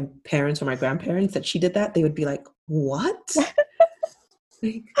like my parents or my grandparents that she did that, they would be like, "What?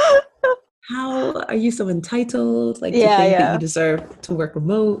 Like, how are you so entitled? Like to Yeah, think that you yeah. deserve to work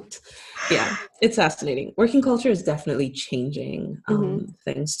remote?" Yeah, it's fascinating. Working culture is definitely changing, Hmm.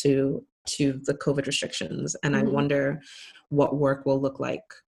 thanks to the COVID restrictions, and I Hmm. wonder what work will look like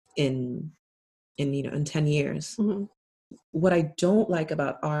in in 10 years. Hmm. What I don't like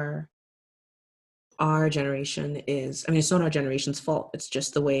about our generation is, I mean, it's not our generation's fault, it's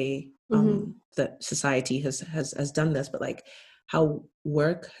just the way Hmm. that society has done this, but like how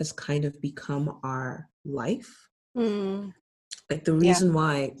work has kind of become our life. Mm. Like the Yeah. reason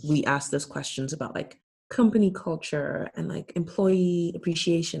why we ask those questions about like company culture and like employee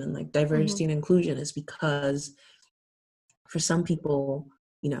appreciation and like Hmm. diversity and inclusion is because for some people,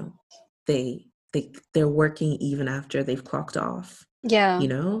 you know they're working even after they've clocked off, Yeah.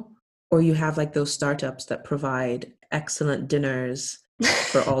 or you have like those startups that provide excellent dinners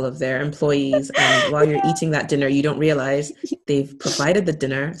for all of their employees. And while you're eating that dinner, you don't realize they've provided the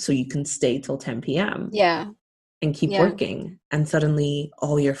dinner so you can stay till 10 p.m. Yeah. and keep Yeah. working. And suddenly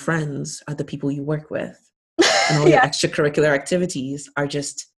all your friends are the people you work with. And all your Yeah. extracurricular activities are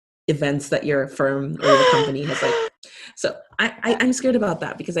just events that your firm or your company has like. So I'm scared about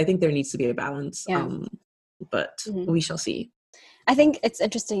that because I think there needs to be a balance. Yeah. But we shall see. I think it's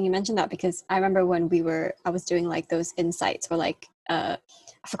interesting you mentioned that because I remember when I was doing like those insights where like,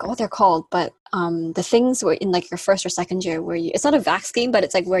 I forgot what they're called, but the things were in like your first or second year where it's not a VAC scheme, but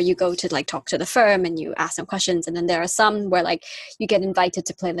it's like where you go to like talk to the firm and you ask them questions. And then there are some where like you get invited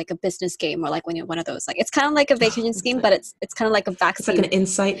to play like a business game or like when you're one of those, like it's kind of like a vacation scheme, but it's kind of like a VAC scheme. It's like an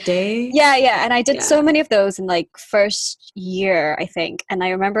insight day. Yeah. Yeah. And I did so many of those in like first year, I think. And I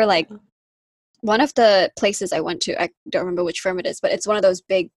remember like, one of the places I went to, I don't remember which firm it is, but it's one of those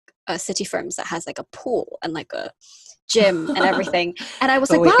big city firms that has like a pool and like a gym and everything. And I was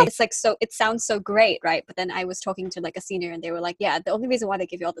like, wow, it's like, so it sounds so great, right? But then I was talking to like a senior and they were like, yeah, the only reason why they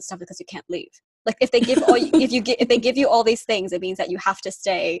give you all this stuff is because you can't leave. Like if they give if they give you all these things, it means that you have to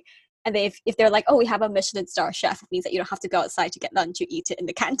stay. And if they're like, oh, we have a Michelin star chef, it means that you don't have to go outside to get lunch, you eat it in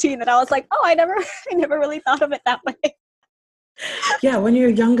the canteen. And I was like, oh, I never really thought of it that way. Yeah, when you're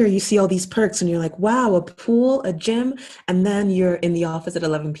younger, you see all these perks and you're like, wow, a pool, a gym, and then you're in the office at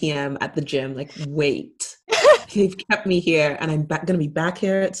 11 p.m. at the gym, like, wait, they've kept me here and I'm going to be back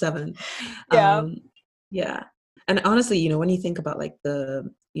here at 7. Yeah. Yeah. And honestly, when you think about like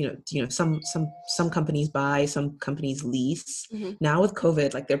some companies buy, some companies lease. Now with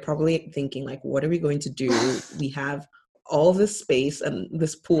COVID, like they're probably thinking like, what are we going to do? We have all this space and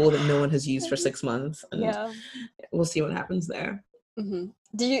this pool that no one has used for 6 months. And we'll see what happens there.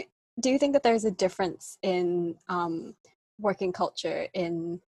 Do you think that there's a difference in working culture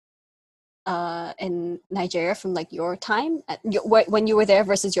in Nigeria from like your time when you were there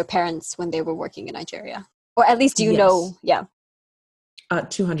versus your parents when they were working in Nigeria? Or at least do you know? Yeah.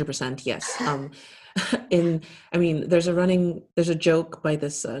 200%, yes. There's a joke by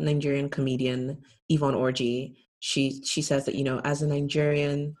this Nigerian comedian, Yvonne Orji. She says that, as a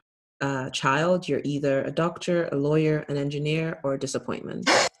Nigerian child, you're either a doctor, a lawyer, an engineer, or a disappointment.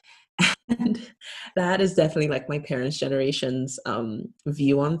 And that is definitely like my parents' generation's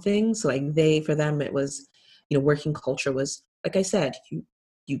view on things. So like for them, it was, working culture was, like I said,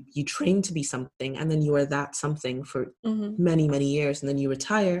 you train to be something and then you are that something for many, many years, and then you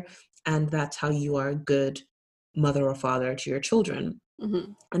retire, and that's how you are a good mother or father to your children.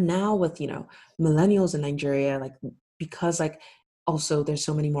 And now with, millennials in Nigeria, like, because like also there's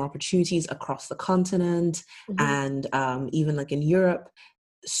so many more opportunities across the continent, and even like in Europe,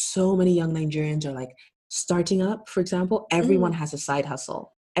 so many young Nigerians are like starting up. For example, everyone has a side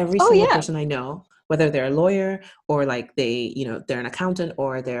hustle. Every single person I know, whether they're a lawyer or like they're an accountant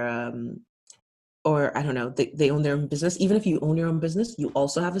or they're or I don't know, they own their own business. Even if you own your own business, you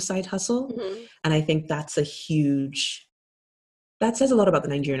also have a side hustle. And I think that says a lot about the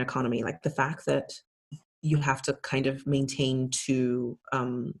Nigerian economy, like the fact that you have to kind of maintain two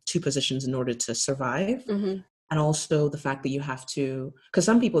positions in order to survive. And also the fact that you have to, because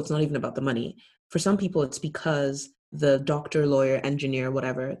some people, it's not even about the money. For some people, it's because the doctor, lawyer, engineer,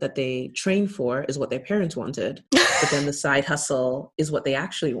 whatever that they train for is what their parents wanted. But then the side hustle is what they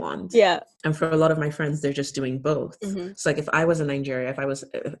actually want. Yeah. And for a lot of my friends, they're just doing both. So like if I was in Nigeria, if I was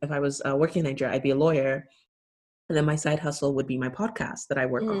working in Nigeria, I'd be a lawyer. And then my side hustle would be my podcast that I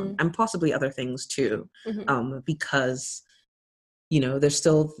work on, and possibly other things too, because there's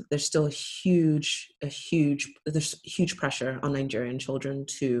still huge pressure on Nigerian children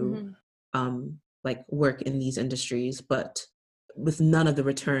to like work in these industries, but with none of the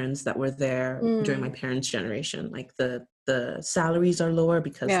returns that were there during my parents' generation. Like the salaries are lower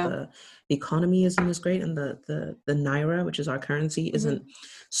because the economy isn't as great, and the naira, which is our currency, isn't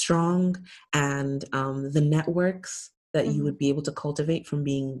strong, and the networks that you would be able to cultivate from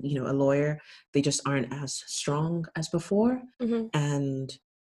being, a lawyer, they just aren't as strong as before. And,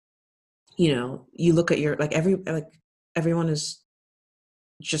 you look at everyone is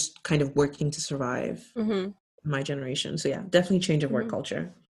just kind of working to survive in my generation. So yeah, definitely change of work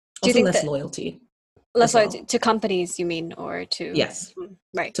culture. Do you also think less that loyalty. Less loyalty to companies, you mean, or to? Yes.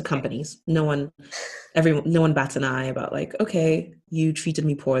 Right. To companies. No one bats an eye about like, okay, you treated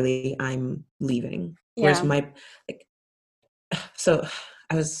me poorly, I'm leaving. Whereas so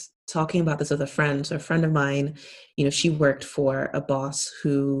I was talking about this with a friend. So a friend of mine, she worked for a boss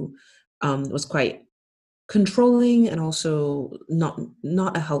who was quite controlling and also not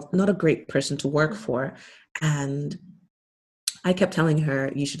a great person to work for. And I kept telling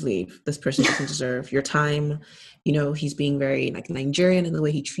her, you should leave. This person doesn't deserve your time. You know, he's being very like Nigerian in the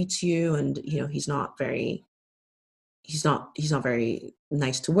way he treats you. And, you know, he's not very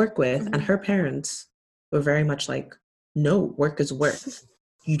nice to work with. And Mm-hmm. her parents were very much like, no, work is work.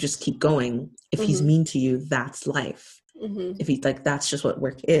 You just keep going. If he's Mm-hmm. mean to you, that's life. Mm-hmm. If he's like, that's just what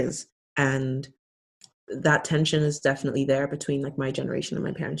work is. And that tension is definitely there between like my generation and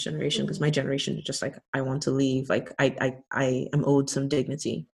my parents' generation, because Mm-hmm. my generation is just like, I want to leave. Like I am owed some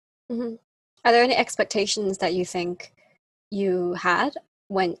dignity. Mm-hmm. Are there any expectations that you think you had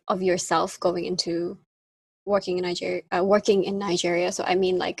when of yourself going into working in Nigeria? So I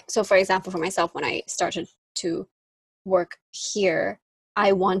mean, like, so for example, for myself, when I started to work here,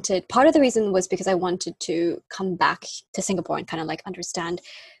 I wanted, part of the reason was because I wanted to come back to Singapore and kind of like understand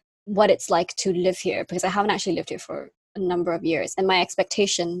what it's like to live here, because I haven't actually lived here for a number of years. And my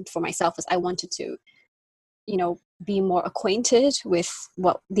expectation for myself was I wanted to, be more acquainted with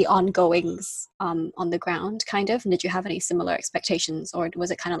what the ongoings on the ground, kind of. And did you have any similar expectations, or was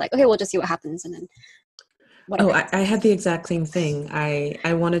it kind of like, okay, we'll just see what happens and then Oh, whatever I happens? had the exact same thing.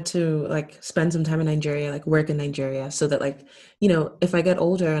 I wanted to like spend some time in Nigeria, like work in Nigeria, so that like, you know, if I get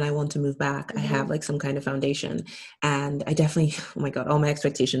older and I want to move back, I have Mm-hmm. like some kind of foundation. And I definitely, oh my God, all my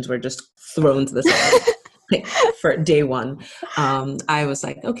expectations were just thrown to the side. Like for day one, I was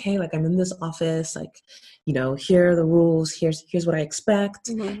like, okay, like I'm in this office, like, you know, here are the rules. Here's what I expect.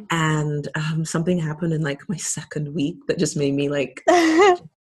 Mm-hmm. And something happened in like my second week that just made me like,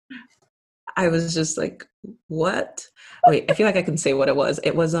 I was just like, what? Wait, I feel like I can say what it was.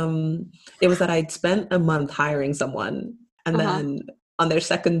 It was that I'd spent a month hiring someone, and Uh-huh. then on their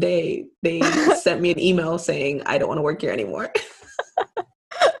second day, they sent me an email saying, I don't want to work here anymore.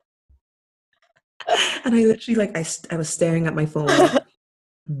 And I literally like I was staring at my phone like,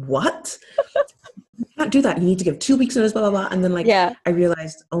 what? You can't do that. You need to give 2 weeks notice, blah blah blah. And then like Yeah. I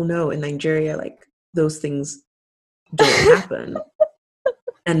realized, oh no, in Nigeria, like those things don't happen.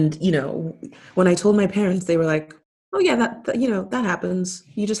 And, you know, when I told my parents, they were like, oh, yeah, you know, that happens.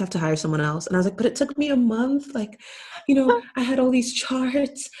 You just have to hire someone else. And I was like, but it took me a month. Like, you know, I had all these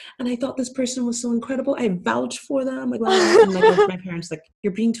charts and I thought this person was so incredible. I vouched for them, like, blah, blah, blah. And like my parents, like,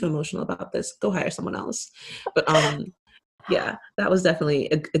 you're being too emotional about this. Go hire someone else. But yeah, that was definitely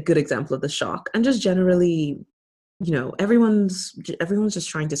a good example of the shock. And just generally, you know, everyone's just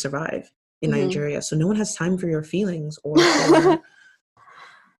trying to survive in Mm-hmm. Nigeria. So no one has time for your feelings or for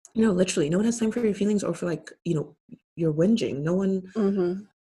no, literally, no one has time for your feelings or for like, you know, your whinging. No one Mm-hmm.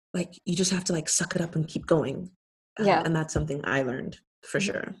 like you just have to like suck it up and keep going. And Yeah. and that's something I learned for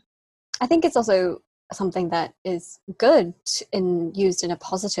Mm-hmm. sure. I think it's also something that is good in used in a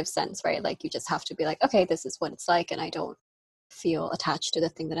positive sense, right? Like you just have to be like, okay, this is what it's like, and I don't feel attached to the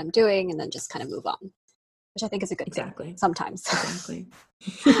thing that I'm doing, and then just kind of move on, which I think is a good thing Exactly. sometimes. Exactly.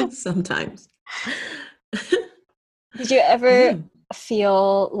 Sometimes. Did you ever Yeah.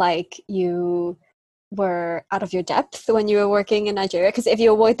 feel like you were out of your depth when you were working in Nigeria? Because if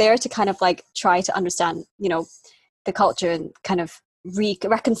you were there to kind of like try to understand, the culture and kind of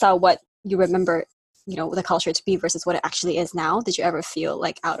reconcile what you remember, the culture to be versus what it actually is now, did you ever feel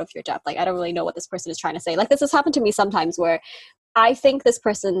like out of your depth? Like, I don't really know what this person is trying to say. Like, this has happened to me sometimes where I think this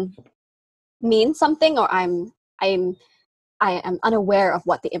person means something, or I am unaware of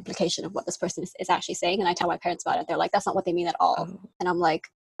what the implication of what this person is actually saying, and I tell my parents about it. They're like, "That's not what they mean at all," Oh. and I'm like,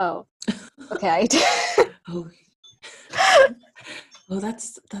 "Oh, okay." Oh. Oh,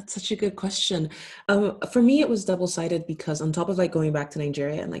 that's such a good question. For me, it was double-sided because on top of like going back to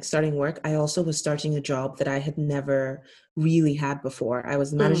Nigeria and like starting work, I also was starting a job that I had never really had before. I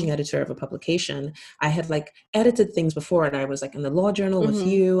was the Mm-hmm. managing editor of a publication. I had like edited things before, and I was like in the law journal with Mm-hmm.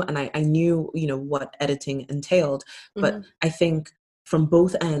 you, and I knew, you know, what editing entailed. But Mm-hmm. I think from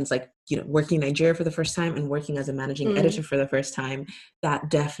both ends, like, you know, working in Nigeria for the first time and working as a managing Mm-hmm. editor for the first time, that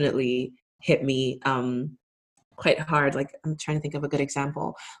definitely hit me. Quite hard. Like I'm trying to think of a good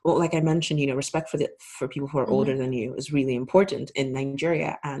example. Well, like I mentioned, you know, respect for people who are Mm-hmm. older than you is really important in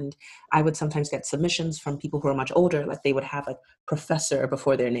Nigeria. And I would sometimes get submissions from people who are much older, like they would have like professor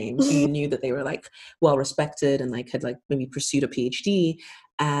before their name, so you knew that they were like well respected and like had like maybe pursued a PhD.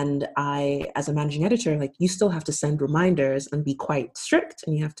 And I, as a managing editor, like you still have to send reminders and be quite strict,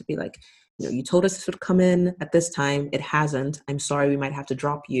 and you have to be like, you know, you told us this would come in at this time, it hasn't, I'm sorry, we might have to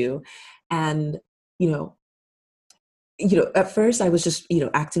drop you. And you know, at first I was just, you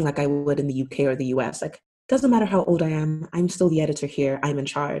know, acting like I would in the UK or the US. Like, doesn't matter how old I am, I'm still the editor here, I'm in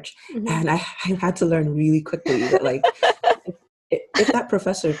charge. Mm-hmm. And I had to learn really quickly that, like, if that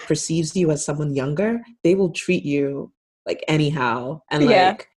professor perceives you as someone younger, they will treat you like anyhow. And Yeah.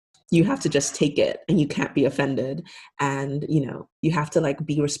 like, you have to just take it and you can't be offended. And, you know, you have to like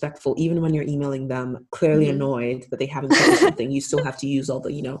be respectful, even when you're emailing them, clearly Mm-hmm. annoyed that they haven't sent you something. You still have to use all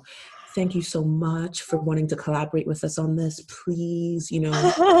the, you know, thank you so much for wanting to collaborate with us on this. Please, you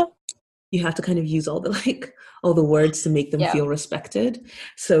know, you have to kind of use all the like all the words to make them Yeah. feel respected.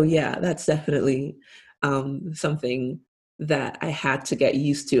 So yeah, that's definitely something that I had to get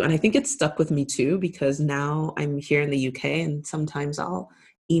used to. And I think it stuck with me too, because now I'm here in the UK and sometimes I'll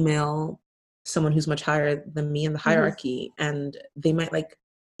email someone who's much higher than me in the Mm-hmm. hierarchy, and they might like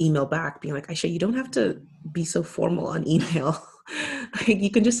email back being like, Aisha, you don't have to be so formal on email. Like,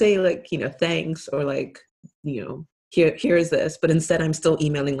 you can just say like, you know, thanks, or like, you know, here is this. But instead I'm still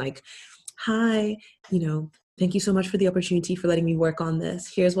emailing like, hi, you know, thank you so much for the opportunity for letting me work on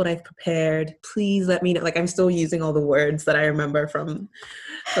this. Here's what I've prepared. Please let me know. Like, I'm still using all the words that I remember from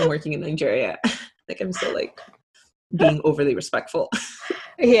working in Nigeria. Like, I'm still like being overly respectful.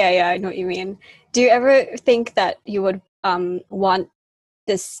 Yeah, I know what you mean. Do you ever think that you would want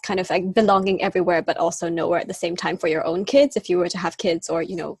this kind of like belonging everywhere, but also nowhere at the same time for your own kids, if you were to have kids, or,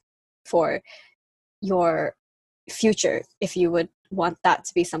 you know, for your future, if you would want that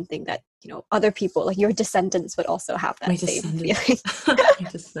to be something that, you know, other people, like your descendants, would also have My that same feeling? descendants. My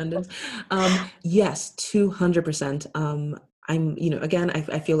descendants. Yes, 200%. I'm, you know, again,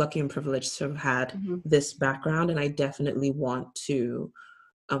 I feel lucky and privileged to have had Mm-hmm. this background, and I definitely want to,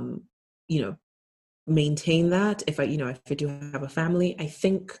 um, you know, maintain that. If I, you know, if I do have a family, I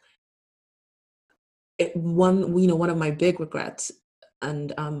think one of my big regrets,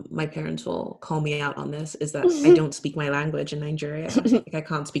 and my parents will call me out on this, is that I don't speak my language in Nigeria. Like, I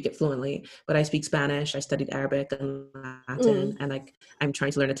can't speak it fluently, but I speak Spanish. I studied Arabic and Latin, Mm. and like I'm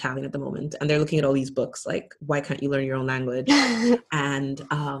trying to learn Italian at the moment. And they're looking at all these books like, why can't you learn your own language? And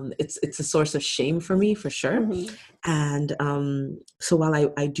it's a source of shame for me, for sure. Mm-hmm. And so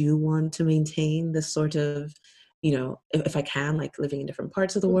while I do want to maintain this sort of, you know, if I can, like living in different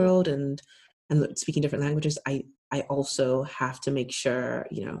parts of the Mm-hmm. world and speaking different languages, I also have to make sure,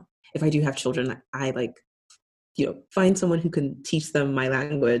 you know, if I do have children, I like, you know, find someone who can teach them my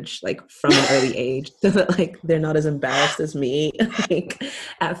language like from an early age, so that like they're not as embarrassed as me like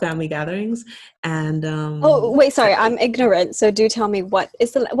at family gatherings. And Oh, wait, sorry, I'm ignorant. So do tell me, what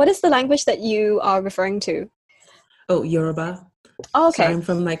is the language that you are referring to? oh, Yoruba. Oh, So okay. I'm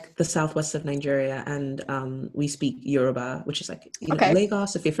from like the southwest of Nigeria, and we speak Yoruba, which is like, you know, Okay.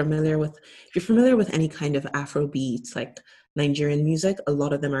 Lagos. If you're familiar with any kind of Afro beats, like Nigerian music, a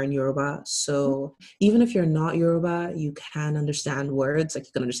lot of them are in Yoruba. So even if you're not Yoruba, you can understand words, like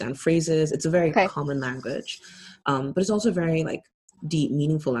you can understand phrases. It's a very Okay. common language, but it's also very like deep,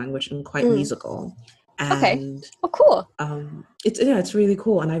 meaningful language and quite Mm. musical. Okay. And Oh, cool. it's really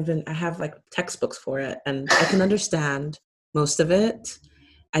cool, and I have like textbooks for it, and I can understand most of it.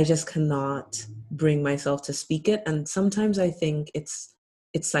 I just cannot bring myself to speak it, and sometimes I think it's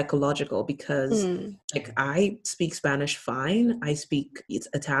psychological, because Mm. like I speak Spanish fine, I speak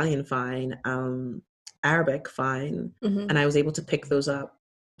Italian fine, Arabic fine, Mm-hmm. and I was able to pick those up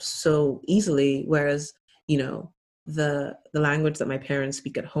so easily, whereas, you know, the language that my parents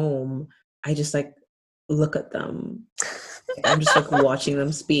speak at home, I just like look at them. I'm just like watching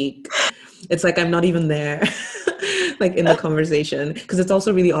them speak. It's like I'm not even there, like in the conversation. Because it's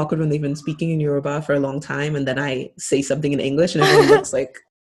also really awkward when they've been speaking in Yoruba for a long time, and then I say something in English, and everyone looks like,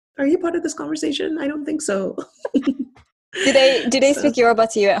 "Are you part of this conversation?" I don't think so. Do they So, speak Yoruba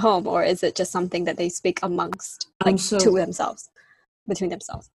to you at home, or is it just something that they speak amongst, like, to so themselves, between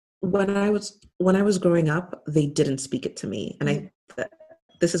themselves? when I was growing up, they didn't speak it to me, and Mm.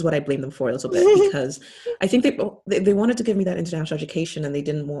 this is what I blame them for a little bit, because I think they wanted to give me that international education, and they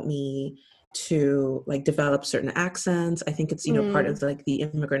didn't want me to like develop certain accents. I think it's, you know, part Mm. of like the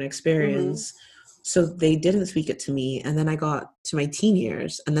immigrant Mm-hmm. experience. So they didn't speak it to me, and then I got to my teen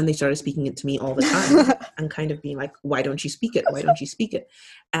years, and then they started speaking it to me all the time, and kind of being like, "Why don't you speak it? Why don't you speak it?"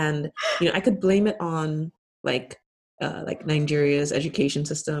 And, you know, I could blame it on like Nigeria's education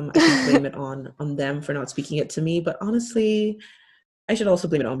system. I could blame it on them for not speaking it to me, but honestly, I should also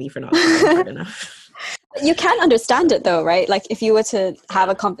blame it on me for not trying hard enough. You can understand it though, right? Like, if you were to have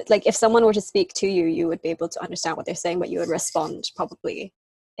like if someone were to speak to you, you would be able to understand what they're saying, but you would respond probably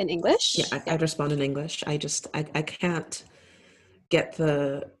in Yeah, English. Yeah. I'd respond in English. I can't get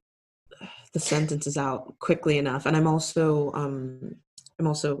the sentences out quickly enough, and I'm also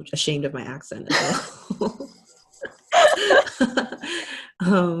ashamed of my accent as well.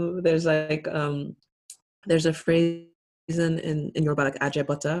 There's like there's a phrase in Yoruba like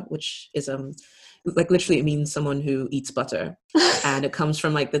ajebota, which is like literally it means someone who eats butter. And it comes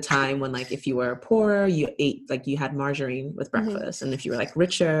from like the time when like if you were poorer, you ate like you had margarine with Mhm. breakfast, and if you were like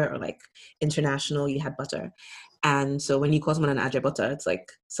richer or like international, you had butter. And so when you call someone an aja butter, it's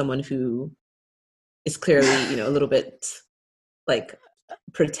like someone who is clearly, you know, a little bit like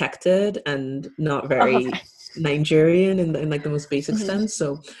protected and not Oh, okay. very Nigerian in like the most basic Mhm. sense.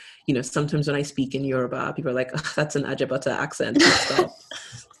 So, you know, sometimes when I speak in Yoruba, people are like, "Ugh, that's an Ajabata accent. Please stop.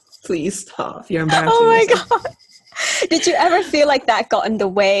 Please stop. You're embarrassing Oh my yourself." god. Did you ever feel like that got in the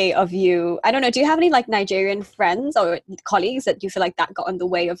way of you? I don't know. Do you have any like Nigerian friends or colleagues that you feel like that got in the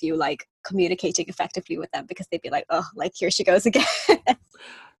way of you like communicating effectively with them because they'd be like, oh, like here she goes again?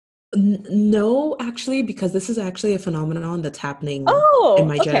 No, actually, because this is actually a phenomenon that's happening in Oh,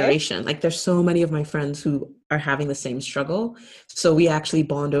 my okay. generation. Like, there's so many of my friends who are having the same struggle. So we actually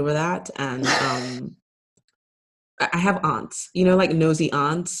bond over that. And I have aunts, you know, like nosy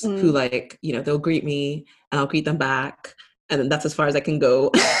aunts who Mm. like, you know, they'll greet me and I'll greet them back. And then that's as far as I can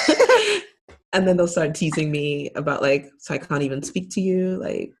go. And then they'll start teasing me about like, so I can't even speak to you.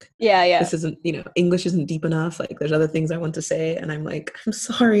 Like, Yeah, yeah. this isn't, you know, English isn't deep enough. Like, there's other things I want to say. And I'm like, I'm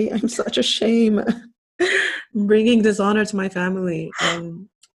sorry. I'm such a shame. Bringing dishonor to my family.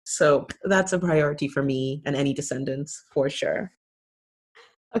 So that's a priority for me and any descendants for sure.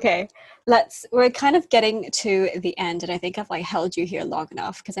 Okay, we're kind of getting to the end, and I think I've like held you here long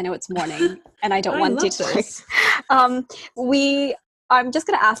enough because I know it's morning and I don't I want you love to like, this. um, we, I'm just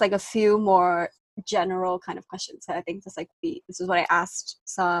gonna ask like a few more general kind of questions. So I think this is what I asked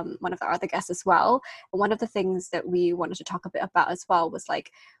one of our other guests as well. And one of the things that we wanted to talk a bit about as well was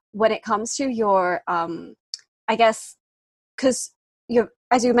like when it comes to your, I guess, because you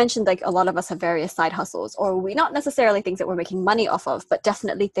as you mentioned, like a lot of us have various side hustles, or we not necessarily things that we're making money off of, but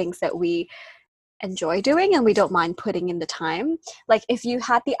definitely things that we enjoy doing and we don't mind putting in the time. Like if you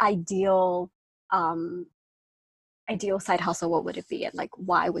had the um ideal side hustle, what would it be and like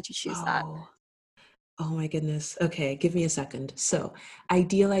why would you choose that? Oh, oh my goodness. Okay, give me a second. So,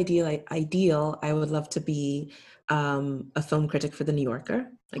 ideal, I would love to be a film critic for the New Yorker.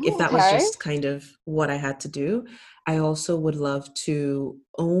 Like, if Oh, that was okay. just kind of what I had to do. I also would love to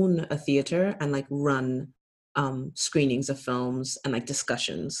own a theater and like run screenings of films and like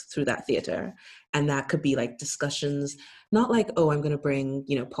discussions through that theater. And that could be like discussions, not like, oh, I'm going to bring,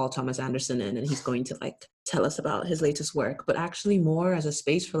 you know, Paul Thomas Anderson in and he's going to like tell us about his latest work, but actually more as a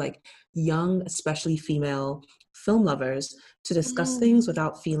space for like young, especially female film lovers to discuss Mm. things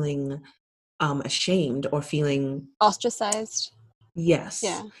without feeling ashamed or feeling Ostracized. yes,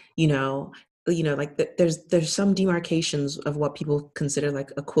 Yeah. you know, like there's some demarcations of what people consider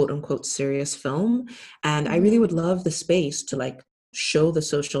like a quote unquote serious film, and I really Hmm. would love the space to like show The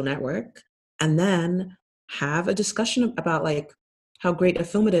Social Network and then have a discussion about like how great a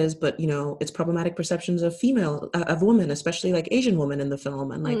film it is, but you know its problematic perceptions of of women, especially like Asian women in the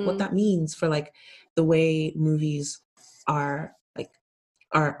film, and like what Mm. that means for like the way movies are like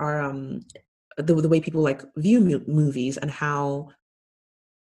are the way people like view movies and how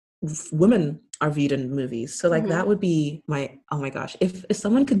women are viewed in movies. So like Hmm. that would be my oh my gosh. If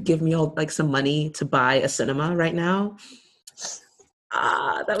someone could give me all like some money to buy a cinema right now,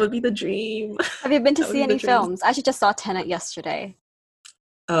 that would be the dream. Have you been to That would see be the any dream. films? I actually just saw Tenet yesterday.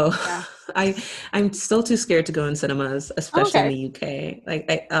 Oh, Yeah. I'm still too scared to go in cinemas, Oh, especially in okay. the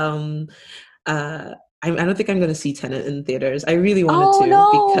UK. Uh I don't think I'm going to see Tenet in theaters. I really wanted Oh to no.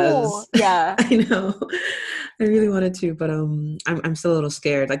 because Yeah. I know I really wanted to, but I'm still a little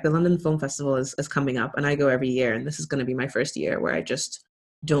scared. Like the London Film Festival is coming up, and I go every year, and this is going to be my first year where I just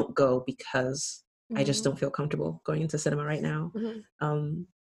don't go because I just Mm-hmm. don't feel comfortable going into cinema right now. Mm-hmm. Um,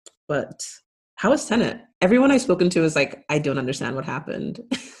 but how is Tenet? Everyone I've spoken to is like, I don't understand what happened.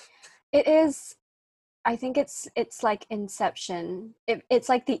 It is. I think it's like Inception. It's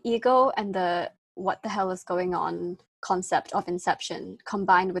like the ego and the what the hell is going on concept of Inception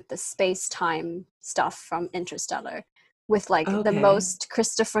combined with the space time stuff from Interstellar, with like the Okay. most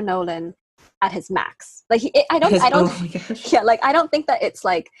Christopher Nolan at his max. Like His I don't, oh my gosh. yeah, like I don't think that it's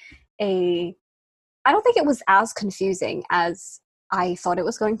like a. I don't think it was as confusing as I thought it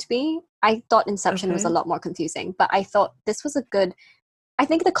was going to be. I thought Inception was a Okay. lot more confusing, but I thought this was a good. I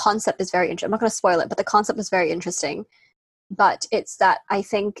think the concept is very interesting. I'm not going to spoil it, but the concept is very interesting. But it's that I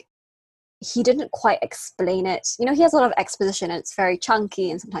think he didn't quite explain it. You know, he has a lot of exposition and it's very chunky,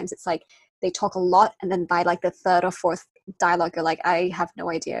 and sometimes it's like they talk a lot, and then by like the third or fourth dialogue, you're like, I have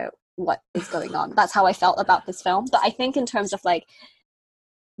no idea what is going on. That's how I felt about this film. But I think in terms of like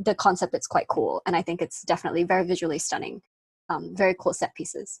the concept, it's quite cool, and I think it's definitely very visually stunning. Very cool set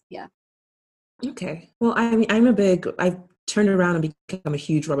pieces. Yeah. Okay. Well, I mean, I've turned around and become a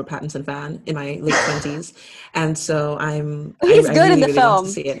huge Robert Pattinson fan in my late 20s. And so He's I good in really, the really want to film.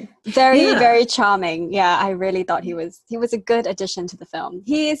 see it. Very, Yeah. very charming. Yeah, I really thought he was a good addition to the film.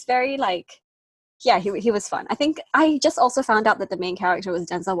 He is very like, yeah, he was fun. I think I just also found out that the main character was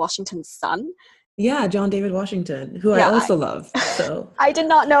Denzel Washington's son. Yeah, John David Washington, who I Yeah, also love. So I did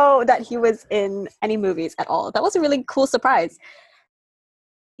not know that he was in any movies at all. That was a really cool surprise.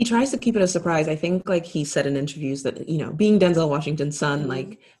 he tries to keep it a surprise. I think like he said in interviews that, being Denzel Washington's son, Mm.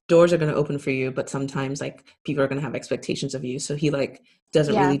 like doors are going to open for you, but sometimes like people are going to have expectations of you. So he like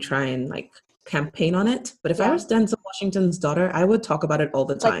doesn't Yeah, really try and like campaign on it. But if I yeah, was Denzel Washington's daughter, I would talk about it all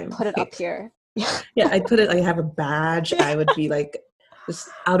the like time. put it up Like, here. yeah, I'd put it like I have a badge. I would be like just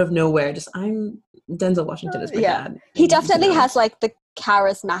out of nowhere, just I'm Denzel Washington is my Yeah, dad. he And definitely has like the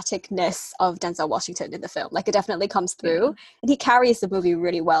charismaticness of Denzel Washington in the film. Like it definitely comes through, yeah. and he carries the movie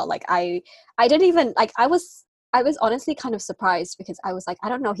really well. Like I didn't even like. I was honestly kind of surprised because I was like, I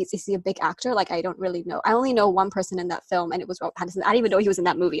don't know, is he a big actor? Like I don't really know. I only know one person in that film, and it was Robert Pattinson. I didn't even know he was in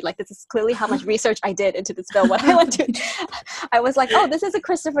that movie. Like this is clearly how much research I did into this film. When I went to, I was like, oh, this is a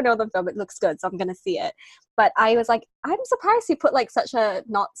Christopher Nolan film. It looks good, so I'm gonna see it. But I was like, I'm surprised he put like such a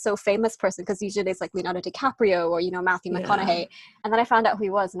not so famous person, because usually it's like Leonardo DiCaprio or Matthew Yeah. McConaughey. And then I found out who he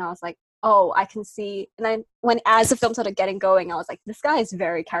was, and I was like, oh, I can see. And then as the film started getting going, I was like, this guy is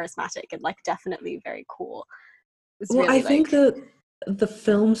very charismatic and like definitely very cool. It was Well, I really think like, that the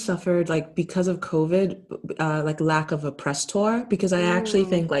film suffered like because of COVID, like lack of a press tour. Because I actually mm.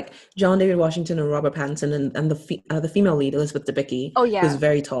 think like John David Washington and Robert Pattinson and the female lead Elizabeth Debicki, Oh who's yeah,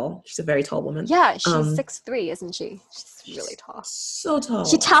 very tall. She's a very tall woman. yeah. She's Um, 6'3", isn't she? She's really she's tall. so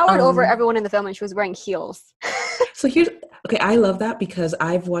She tall. towered over everyone in the film, and she was wearing heels. So here's okay, I love that because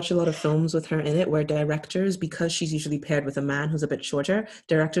I've watched a lot of films with her in it where directors, because she's usually paired with a man who's a bit shorter,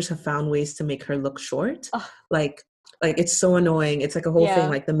 directors have found ways to make her look short. Oh, Like like it's so annoying. It's like a whole thing, yeah,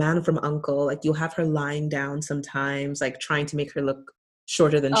 like the man from Uncle, like you'll have her lying down sometimes, like trying to make her look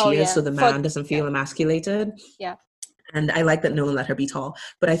shorter than oh she is so yeah. the For man doesn't yeah, feel emasculated. yeah, And I like that Nolan let her be tall.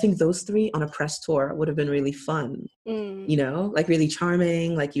 But I think those three on a press tour would have been really fun, mm, like really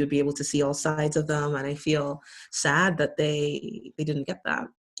charming, like you would be able to see all sides of them. And I feel sad that they didn't get that.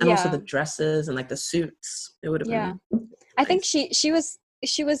 And also yeah, the dresses and like the suits, it would have yeah. been I think nice.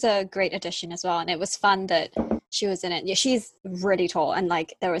 she was a great addition as well, and it was fun that she was in it. Yeah, she's really tall, and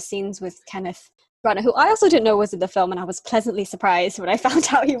like there were scenes with Kenneth Branagh, who I also didn't know was in the film, and I was pleasantly surprised when I found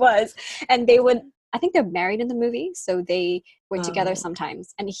out he was. And they would, I think they're married in the movie, so they were together Oh,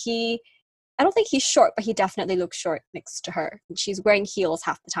 sometimes. And I don't think he's short, but he definitely looks short next to her. And she's wearing heels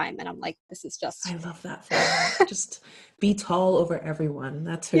half the time, and I'm like, this is I just, love that for her. Just be tall over everyone.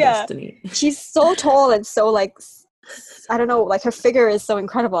 That's her yeah. destiny. She's so tall and so like I don't know, like her figure is so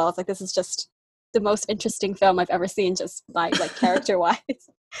incredible. I was like, this is just the most interesting film I've ever seen, just by like character wise.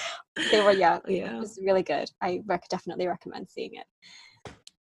 They were, yeah, it Yeah. was really good. I definitely recommend seeing it.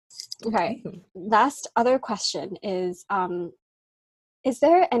 Okay, Okay. last other question is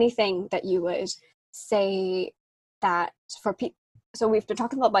there anything that you would say that for people? So we've been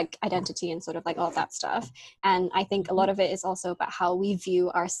talking about like identity and sort of like all of that stuff, and I think a lot of it is also about how we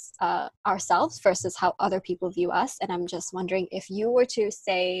view ourselves versus how other people view us. And I'm just wondering if you were to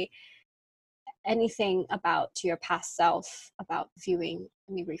say anything about to your past self about viewing,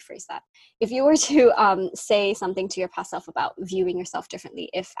 let me rephrase that, if you were to say something to your past self about viewing yourself differently,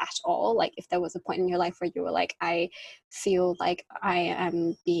 if at all, like if there was a point in your life where you were like, I feel like I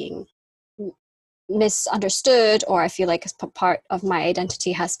am being misunderstood, or I feel like part of my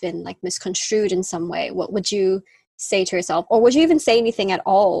identity has been like misconstrued in some way, what would you say to yourself? Or would you even say anything at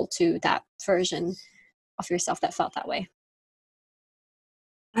all to that version of yourself that felt that way?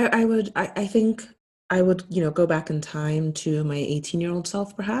 I think I would, go back in time to my 18-year-old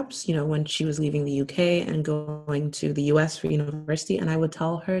self, perhaps, when she was leaving the UK and going to the US for university. And I would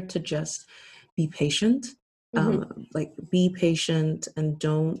tell her to just be patient. Mm-hmm. Like be patient and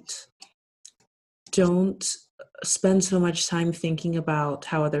don't spend so much time thinking about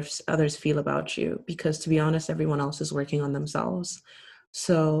how others feel about you, because to be honest, everyone else is working on themselves.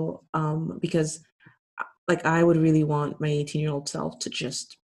 So because like I would really want my 18-year-old self to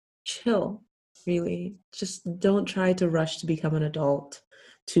just chill, really. Just don't try to rush to become an adult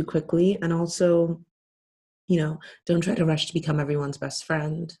too quickly. And also, don't try to rush to become everyone's best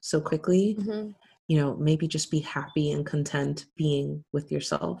friend so quickly. Mm-hmm. Maybe just be happy and content being with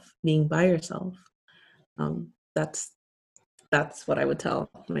yourself, being by yourself. That's what I would tell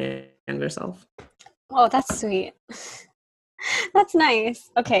my younger self. Oh, that's sweet. That's nice.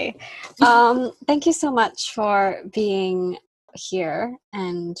 Okay. Thank you so much for being here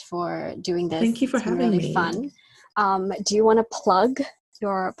and for doing this. Thank you for It's been having really me. fun. Do you want to plug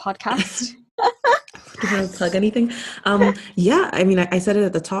your podcast? Do you want to plug anything? Yeah, I mean, I said it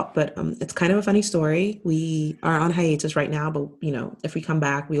at the top, but it's kind of a funny story. We are on hiatus right now, but if we come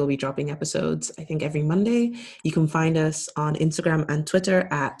back, we will be dropping episodes, I think, every Monday. You can find us on Instagram and Twitter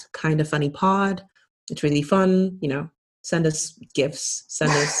at Kinda Funny Pod. It's really fun. Send us gifts,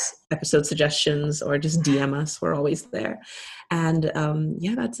 send us episode suggestions, or just DM us. We're always there. And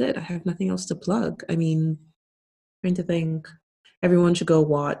yeah, that's it. I have nothing else to plug. I mean, trying to think, everyone should go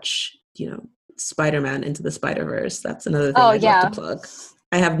watch, Spider-Man Into the Spider-Verse. That's another thing Oh I'd love to yeah, plug.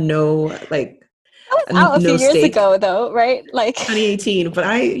 I have no that was out a few no years stake. ago, though, right? Like 2018, but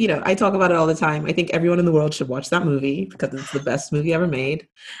I talk about it all the time. I think everyone in the world should watch that movie because it's the best movie ever made.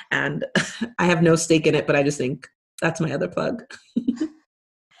 And I have no stake in it, but I just think that's my other plug.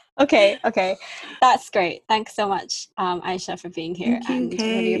 okay, that's great. Thanks so much, Aisha, for being here, Thank you, and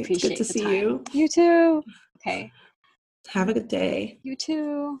really Kay. It's good to appreciate the see time. you. You too. Okay. Have a good day. You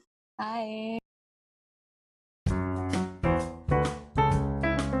too. Bye.